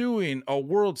pursuing a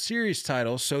World Series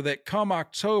title so that come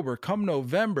October, come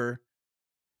November,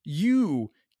 you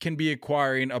can be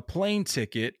acquiring a plane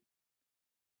ticket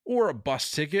or a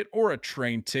bus ticket or a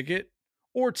train ticket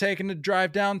or taking a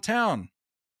drive downtown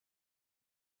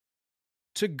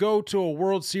to go to a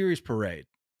World Series parade.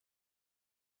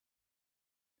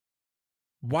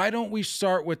 Why don't we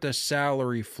start with the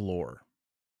salary floor?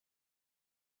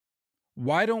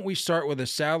 Why don't we start with a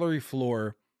salary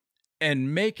floor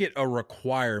and make it a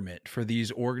requirement for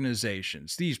these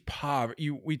organizations, these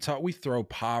we throw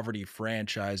poverty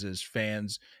franchises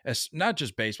fans, as not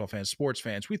just baseball fans, sports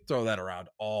fans, we throw that around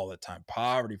all the time.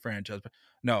 Poverty franchise.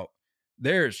 No,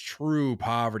 there's true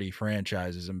poverty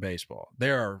franchises in baseball.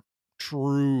 There are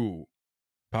true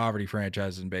poverty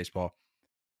franchises in baseball.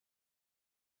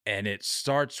 And it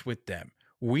starts with them.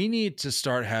 We need to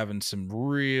start having some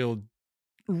real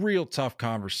tough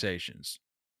conversations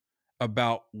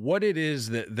about what it is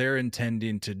that they're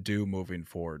intending to do moving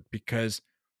forward. Because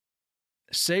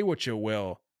say what you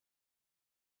will,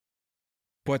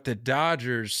 but the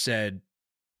Dodgers said,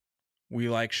 we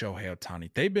like Shohei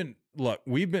Ohtani.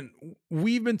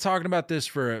 We've been talking about this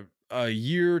for a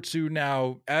year or two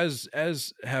now, as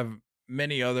have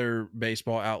many other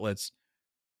baseball outlets.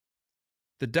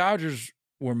 The Dodgers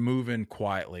were moving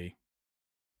quietly.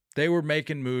 They were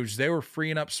making moves. They were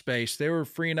freeing up space. They were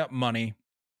freeing up money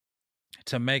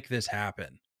to make this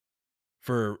happen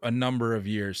for a number of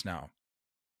years now.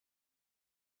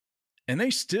 And they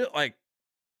still,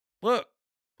 look,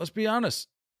 let's be honest.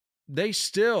 They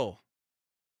still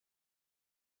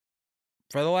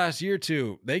for the last year or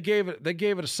two, they gave it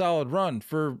a solid run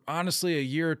for honestly a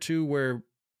year or two where,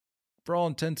 for all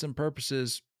intents and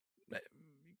purposes,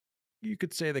 you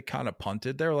could say they kind of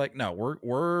punted. They're like, no,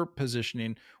 we're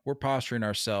positioning, we're posturing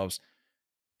ourselves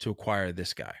to acquire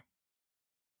this guy.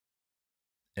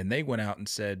 And they went out and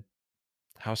said,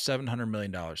 how $700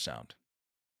 million sound?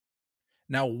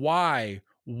 Now, why,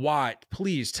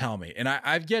 please tell me. And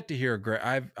I've yet to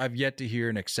hear I've yet to hear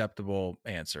an acceptable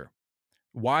answer.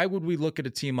 Why would we look at a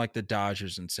team like the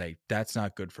Dodgers and say, that's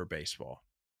not good for baseball?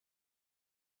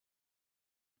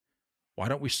 Why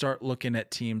don't we start looking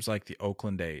at teams like the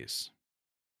Oakland A's,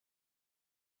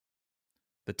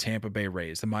 the Tampa Bay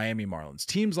Rays, the Miami Marlins,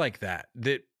 teams like that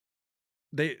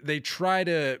they try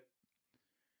to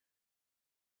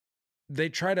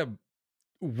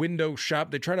window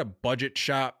shop, they try to budget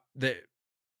shop, they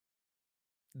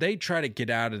try to get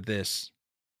out of this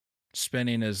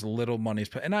spending as little money as,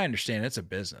 and I understand it's a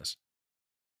business.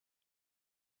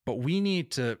 But we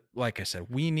need to, like I said,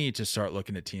 we need to start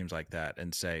looking at teams like that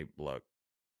and say, look,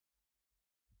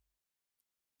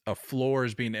 a floor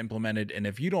is being implemented, and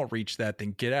if you don't reach that,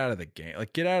 then get out of the game.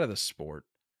 Like, get out of the sport.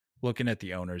 Looking at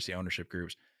the owners, the ownership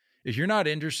groups. If you're not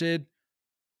interested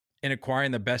in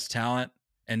acquiring the best talent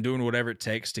and doing whatever it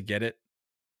takes to get it,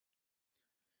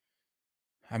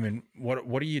 I mean, what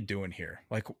are you doing here?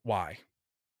 Like, why?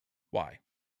 Why?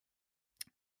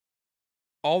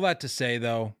 All that to say,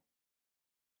 though,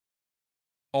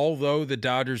 although the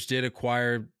Dodgers did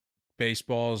acquire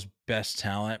baseball's best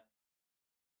talent,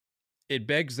 it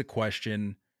begs the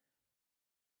question,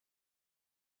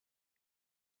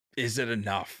 is it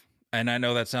enough? And I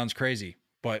know that sounds crazy,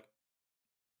 but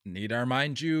need I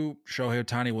remind you, Shohei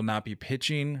Ohtani will not be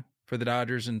pitching for the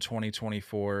Dodgers in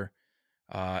 2024.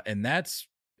 And that's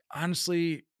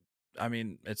honestly, I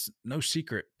mean, it's no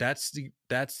secret. That's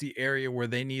the area where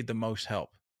they need the most help.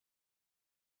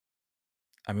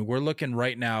 I mean, we're looking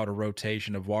right now at a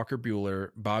rotation of Walker Buehler,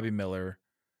 Bobby Miller,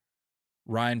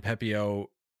 Ryan Pepio,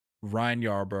 Ryan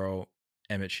Yarbrough,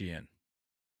 Emmett Sheehan.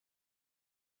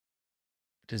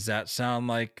 Does that sound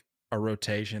like a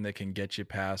rotation that can get you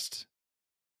past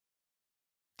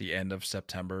the end of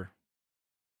September?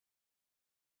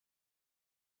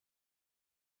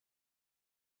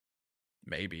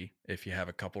 Maybe, if you have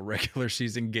a couple regular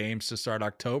season games to start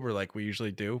October like we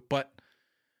usually do. But,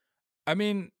 I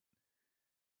mean,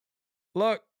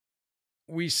 look,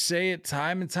 we say it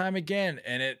time and time again,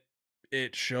 and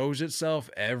it shows itself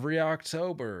every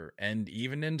October and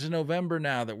even into November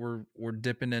now that we're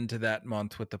dipping into that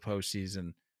month with the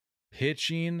postseason.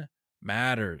 Pitching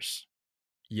matters.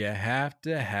 You have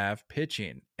to have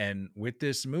pitching. And with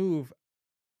this move,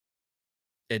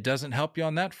 it doesn't help you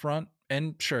on that front.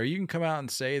 And sure, you can come out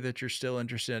and say that you're still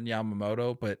interested in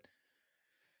Yamamoto, but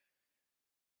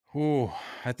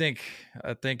I think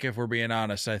if we're being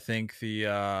honest, I think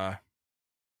the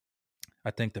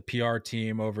PR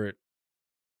team over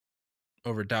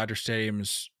Dodger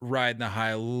Stadium's riding the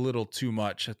high a little too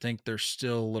much. I think they're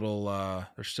still a little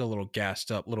gassed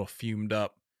up, a little fumed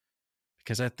up.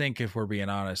 Because I think if we're being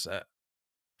honest,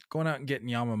 going out and getting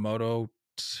Yamamoto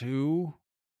too,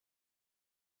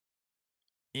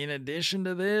 in addition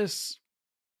to this,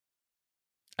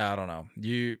 I don't know.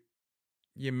 You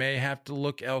may have to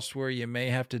look elsewhere. You may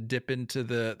have to dip into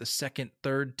the second,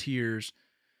 third tiers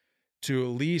to at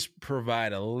least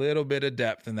provide a little bit of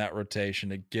depth in that rotation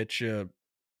to get you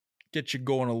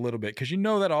going a little bit, because you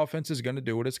know that offense is going to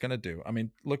do what it's going to do. I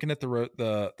mean, looking at the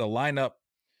lineup,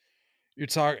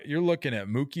 you're looking at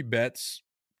Mookie Betts,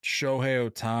 Shohei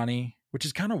Ohtani, which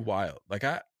is kind of wild. Like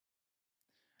I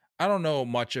don't know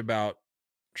much about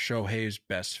Shohei's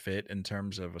best fit in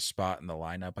terms of a spot in the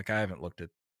lineup. Like I haven't looked at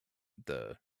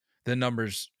the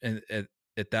numbers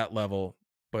at that level,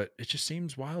 but it just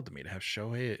seems wild to me to have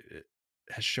Shohei.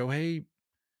 Has Shohei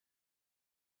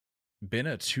been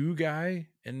a 2 guy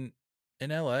in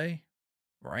LA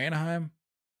or Anaheim?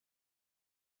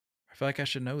 I feel like I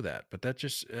should know that, but that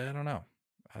just, I don't know.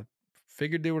 I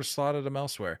figured they would have slotted him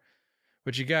elsewhere.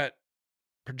 But you got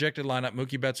projected lineup: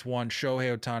 Mookie Betts 1,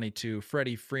 Shohei Ohtani 2,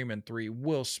 Freddie Freeman 3,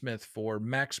 Will Smith 4,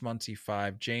 Max Muncy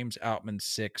 5, James Outman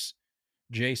 6,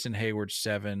 Jason Hayward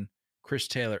 7, Chris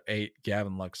Taylor 8,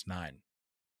 Gavin Lux 9.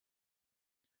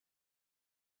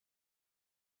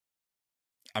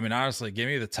 I mean, honestly, give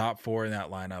me the top 4 in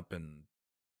that lineup and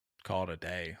call it a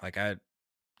day. Like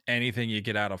anything you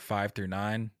get out of 5 through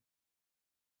 9,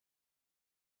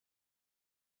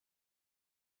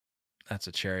 that's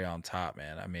a cherry on top,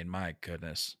 man. I mean, my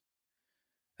goodness.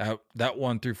 That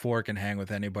 1 through 4 can hang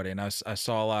with anybody. And I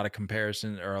saw a lot of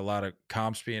comparison or a lot of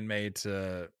comps being made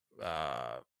to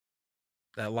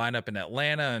lineup in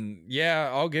Atlanta, and yeah,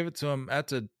 I'll give it to him.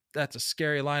 That's a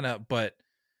scary lineup, but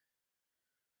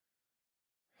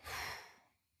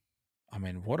I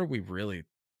mean, what are we really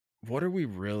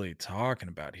talking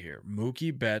about here?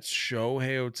 Mookie Betts,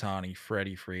 Shohei Ohtani,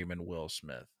 Freddie Freeman, Will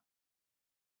Smith.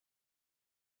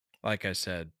 Like I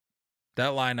said,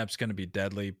 that lineup's going to be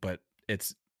deadly, but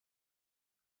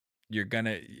you're going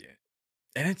to,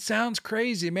 and it sounds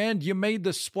crazy, man. You made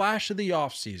the splash of the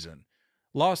offseason.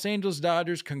 Los Angeles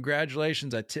Dodgers,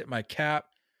 congratulations. I tip my cap.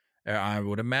 I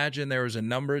would imagine there was a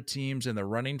number of teams in the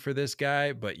running for this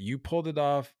guy, but you pulled it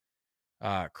off.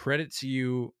 Credit to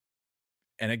you.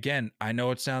 And again, I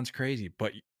know it sounds crazy,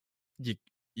 but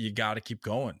you got to keep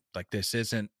going. Like this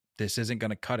isn't going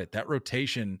to cut it. That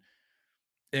rotation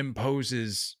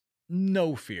imposes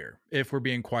no fear, if we're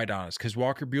being quite honest, because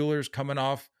Walker Buehler's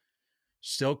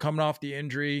still coming off the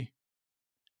injury,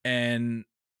 and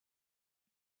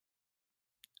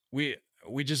we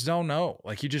just don't know.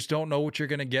 Like, you just don't know what you're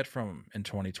going to get from him in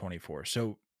 2024.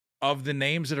 So of the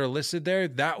names that are listed there,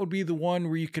 that would be the one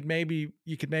where you could maybe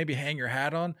hang your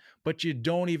hat on, but you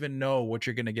don't even know what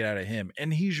you're going to get out of him.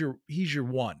 And he's your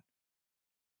one.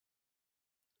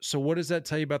 So what does that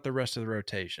tell you about the rest of the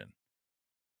rotation?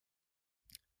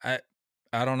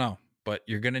 I don't know, but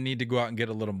you're going to need to go out and get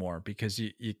a little more, because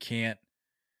you can't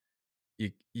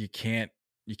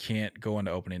go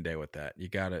into opening day with that. You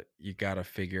gotta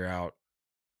figure out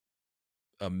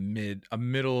a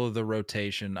middle of the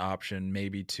rotation option,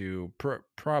 maybe two,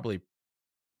 probably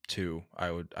two. I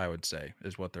would say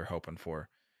is what they're hoping for,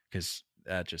 because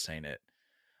that just ain't it.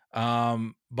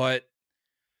 But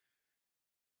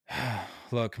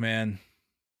look, man,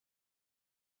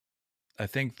 I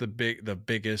think the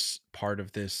biggest part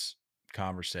of this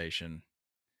conversation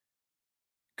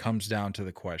comes down to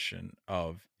the question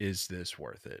of, is this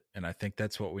worth it? And I think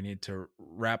that's what we need to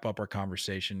wrap up our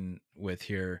conversation with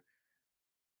here.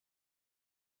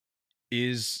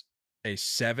 Is a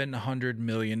 $700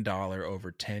 million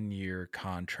over 10-year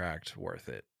contract worth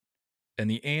it? And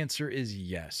the answer is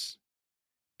yes.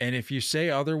 And if you say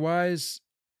otherwise,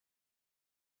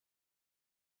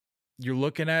 you're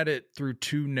looking at it through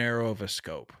too narrow of a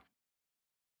scope.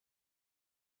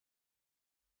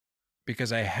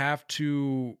 Because I have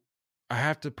to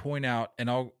point out, and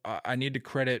I need to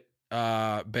credit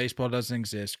Baseball Doesn't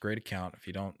Exist, great account. If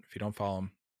you don't follow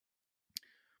him,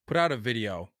 put out a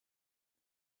video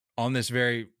on this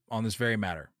very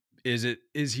matter. Is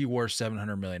he worth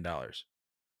 $700 million?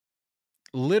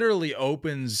 Literally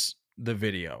opens the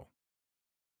video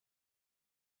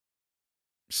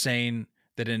saying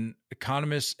that an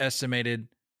economist estimated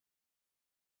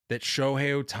that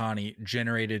Shohei Ohtani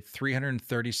generated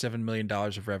 $337 million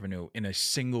of revenue in a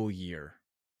single year.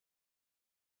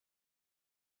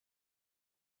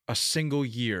 A single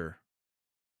year.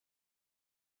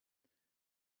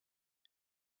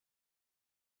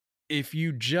 If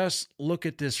you just look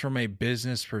at this from a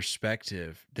business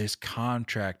perspective, this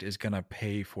contract is going to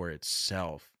pay for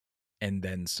itself and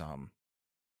then some.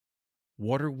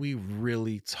 What are we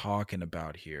really talking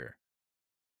about here?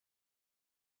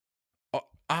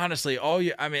 Honestly,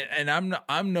 and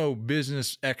I'm no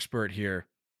business expert here,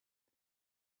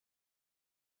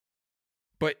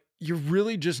 but you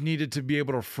really just needed to be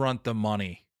able to front the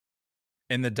money.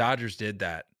 And the Dodgers did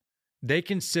that. They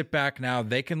can sit back now.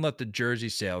 They can let the jersey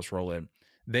sales roll in.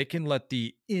 They can let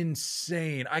the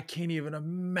insane, I can't even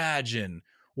imagine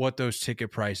what those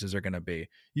ticket prices are going to be.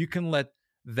 You can let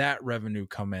that revenue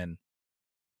come in.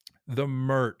 The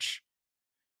merch,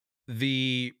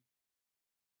 the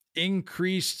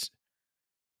increased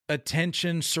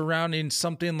attention surrounding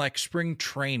something like spring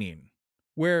training,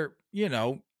 where,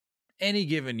 any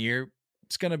given year,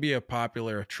 it's going to be a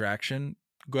popular attraction.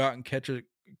 Go out and catch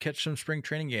some spring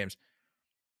training games.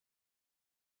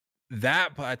 That,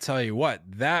 I tell you what,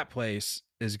 that place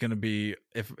is going to be,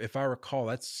 if I recall,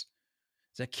 is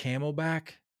that Camelback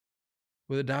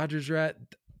where the Dodgers are at?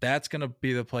 That's going to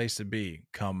be the place to be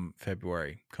come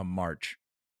February, come March.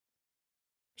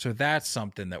 So that's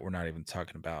something that we're not even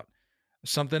talking about.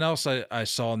 Something else I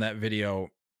saw in that video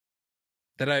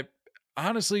that I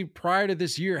honestly, prior to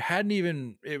this year, hadn't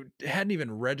even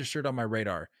registered on my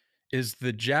radar, is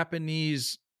the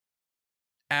Japanese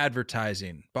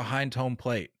advertising behind home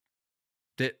plate.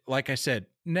 That, like I said,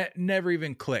 never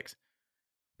even clicked.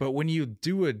 But when you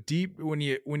do a deep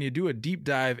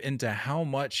dive into how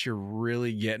much you're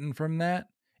really getting from that,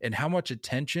 and how much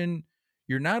attention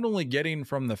you're not only getting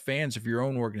from the fans of your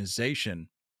own organization,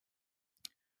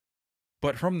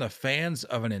 but from the fans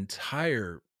of an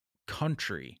entire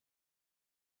country,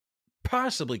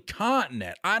 possibly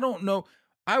continent. I don't know.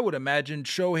 I would imagine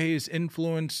Shohei's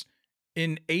influence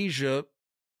in Asia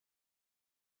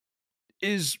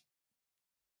is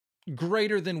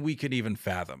greater than we could even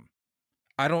fathom.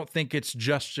 I don't think it's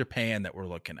just Japan that we're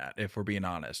looking at, if we're being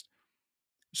honest.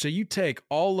 So you take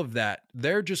all of that,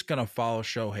 they're just going to follow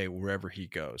Shohei wherever he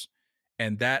goes.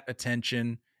 And that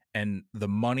attention and the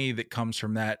money that comes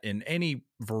from that in any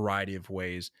variety of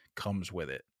ways comes with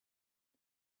it.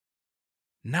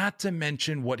 Not to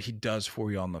mention what he does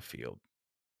for you on the field.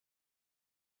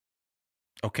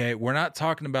 Okay, we're not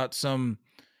talking about some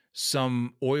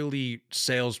oily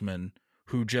salesman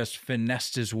who just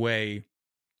finessed his way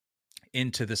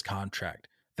into this contract.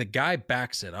 The guy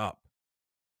backs it up.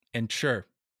 And sure,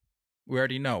 we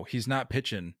already know he's not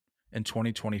pitching in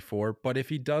 2024, but if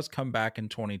he does come back in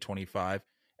 2025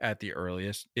 at the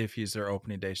earliest, if he's their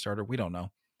opening day starter, we don't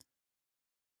know.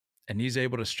 And he's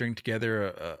able to string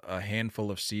together a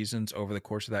handful of seasons over the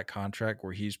course of that contract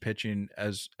where he's pitching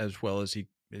as well as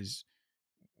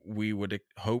we would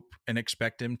hope and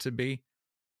expect him to be.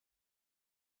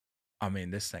 I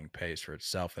mean, this thing pays for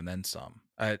itself and then some.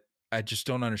 I just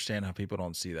don't understand how people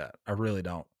don't see that. I really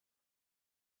don't.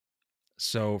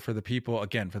 So for the people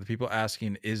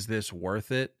asking, is this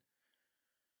worth it?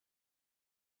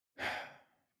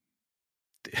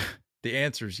 The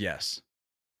answer is yes.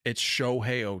 It's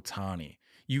Shohei Ohtani.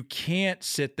 You can't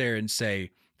sit there and say,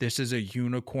 this is a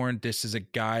unicorn. This is a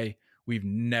guy we've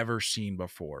never seen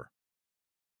before.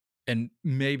 And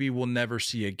maybe we'll never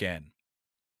see again.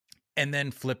 And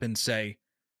then flip and say,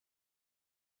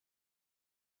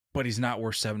 but he's not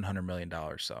worth $700 million.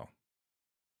 So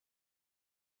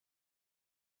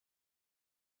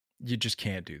you just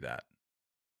can't do that.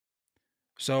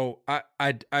 So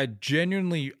I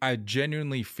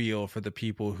genuinely feel for the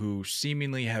people who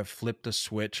seemingly have flipped a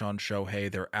switch on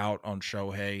Shohei. They're out on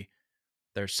Shohei.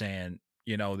 They're saying,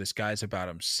 this guy's about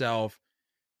himself.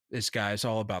 This guy's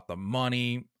all about the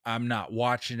money. I'm not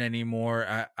watching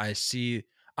anymore. I see,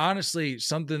 honestly,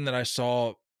 something that I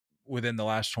saw within the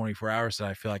last 24 hours that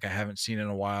I feel like I haven't seen in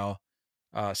a while,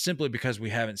 simply because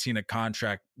we haven't seen a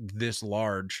contract this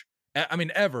large. I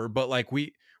mean, ever, but like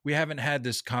we haven't had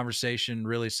this conversation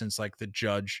really since like the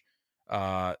judge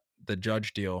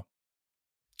deal.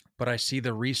 But I see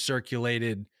the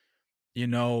recirculated,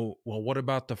 well, what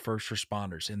about the first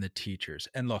responders and the teachers?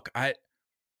 And look, my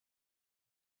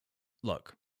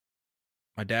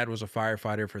dad was a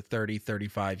firefighter for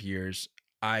 35 years.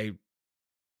 I,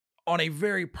 on a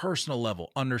very personal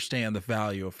level, understand the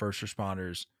value of first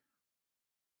responders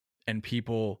and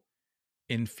people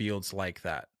in fields like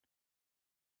that.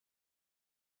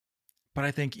 But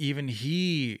I think even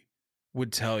he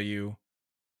would tell you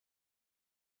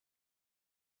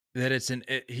that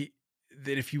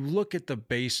that if you look at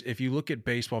if you look at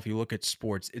baseball, if you look at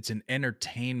sports, it's an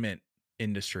entertainment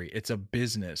industry. It's a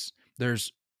business.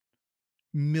 There's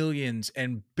millions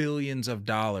and billions of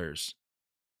dollars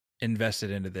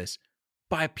invested into this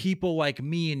by people like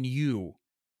me and you.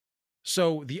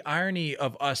 So the irony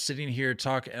of us sitting here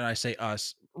talking, and I say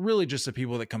us, really just the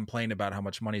people that complain about how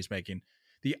much money he's making.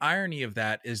 The irony of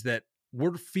that is that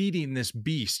we're feeding this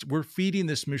beast. We're feeding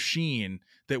this machine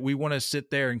that we want to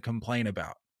sit there and complain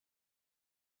about.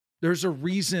 There's a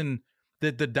reason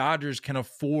that the Dodgers can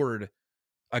afford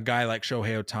a guy like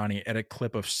Shohei Ohtani at a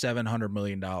clip of $700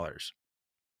 million.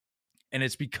 And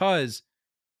it's because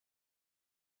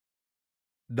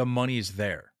the money's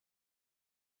there.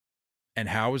 And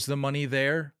how is the money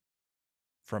there?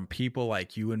 From people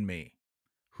like you and me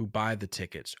who buy the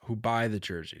tickets, who buy the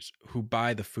jerseys, who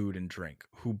buy the food and drink,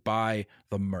 who buy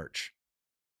the merch,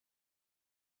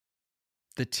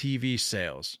 the TV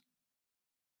sales.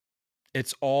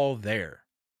 It's all there.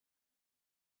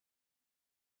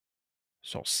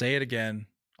 So I'll say it again.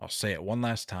 I'll say it one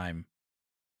last time.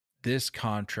 This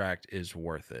contract is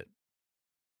worth it.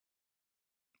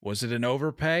 Was it an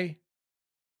overpay?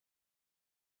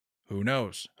 Who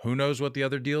knows? Who knows what the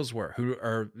other deals were? Who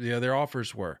or the other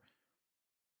offers were?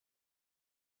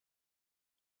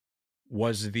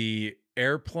 Was the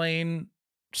airplane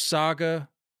saga,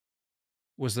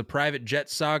 was the private jet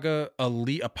saga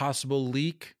a possible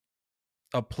leak,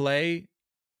 a play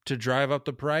to drive up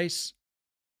the price?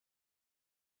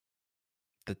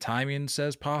 The timing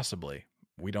says possibly.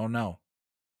 We don't know.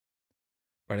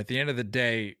 But at the end of the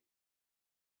day,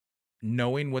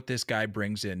 knowing what this guy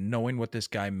brings in, knowing what this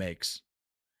guy makes,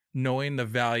 knowing the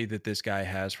value that this guy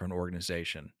has for an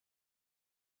organization,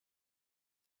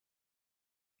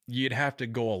 you'd have to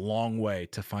go a long way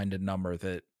to find a number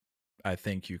that I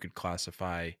think you could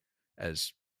classify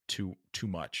as too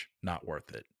much, not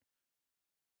worth it.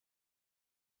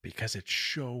 Because it's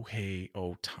Shohei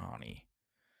Ohtani.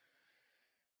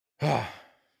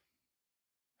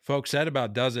 Folks, that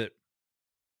about does it.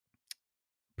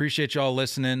 Appreciate y'all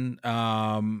listening.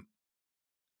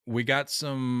 We got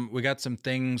some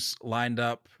things lined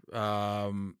up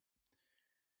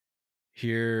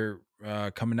here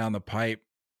coming down the pipe.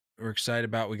 We're excited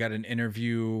about. We got an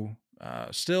interview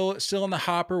still in the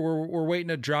hopper. We're waiting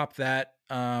to drop that.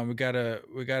 We got a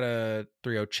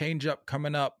 3-0 change up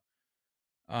coming up.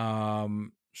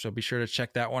 So be sure to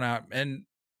check that one out. And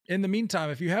in the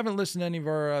meantime, if you haven't listened to any of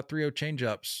our 3-0 change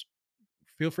ups,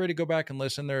 feel free to go back and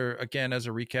listen. They're, again, as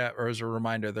a recap or as a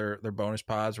reminder, they're bonus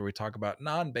pods where we talk about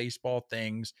non-baseball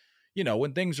things,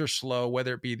 when things are slow,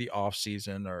 whether it be the off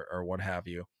season or what have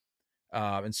you.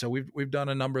 And so we've done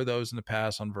a number of those in the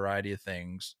past on a variety of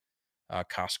things,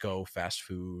 Costco, fast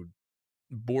food,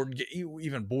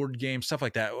 even board games, stuff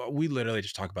like that. We literally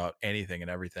just talk about anything and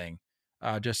everything,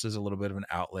 just as a little bit of an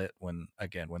outlet when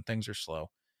things are slow.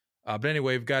 But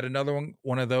anyway, we've got another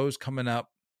one of those coming up.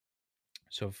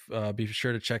 So be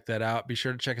sure to check that out. Be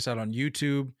sure to check us out on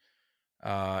YouTube.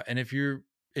 And if you're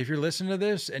listening to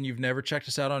this and you've never checked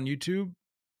us out on YouTube,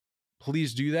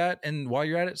 please do that. And while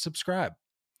you're at it, subscribe.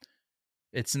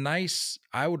 It's nice.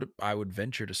 I would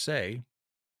venture to say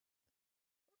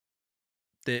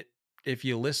that if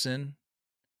you listen,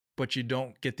 but you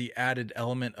don't get the added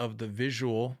element of the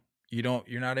visual, you're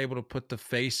not able to put the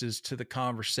faces to the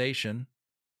conversation,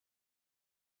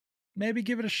 maybe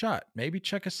give it a shot. Maybe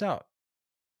check us out.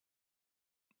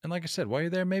 And like I said, while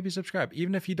you're there, maybe subscribe.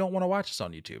 Even if you don't want to watch us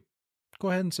on YouTube, go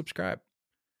ahead and subscribe.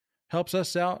 Helps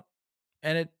us out.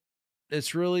 And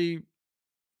it's really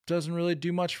doesn't really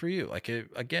do much for you. Like,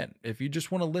 again, if you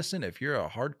just want to listen, if you're a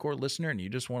hardcore listener and you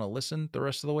just want to listen the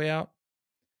rest of the way out,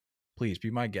 please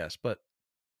be my guest. But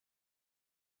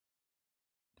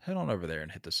head on over there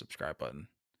and hit the subscribe button.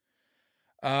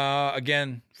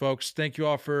 Again, folks, thank you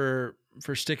all for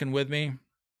sticking with me.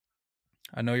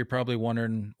 I know you're probably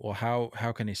wondering, well,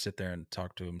 how can he sit there and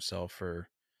talk to himself for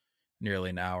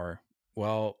nearly an hour?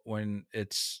 Well, when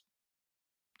it's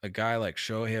a guy like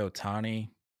Shohei Ohtani,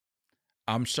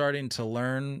 I'm starting to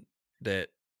learn that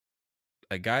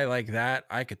a guy like that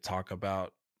I could talk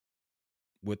about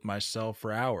with myself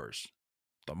for hours.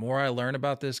 The more I learn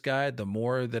about this guy, the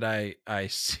more that I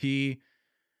see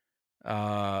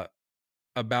about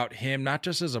him, not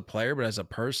just as a player, but as a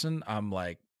person. I'm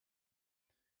like,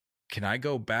 can I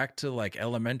go back to like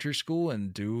elementary school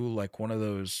and do like one of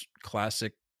those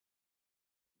classic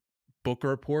book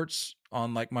reports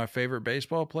on like my favorite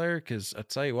baseball player? Because I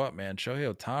tell you what, man,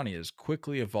 Shohei Ohtani is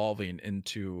quickly evolving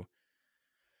into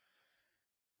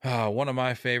one of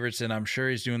my favorites, and I'm sure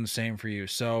he's doing the same for you.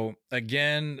 So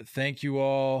again, thank you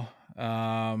all.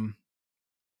 Thank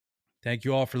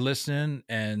you all for listening,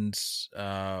 and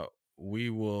we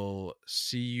will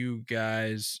see you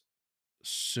guys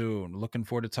soon. Looking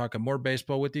forward to talking more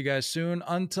baseball with you guys soon.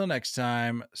 Until next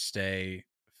time, stay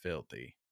filthy.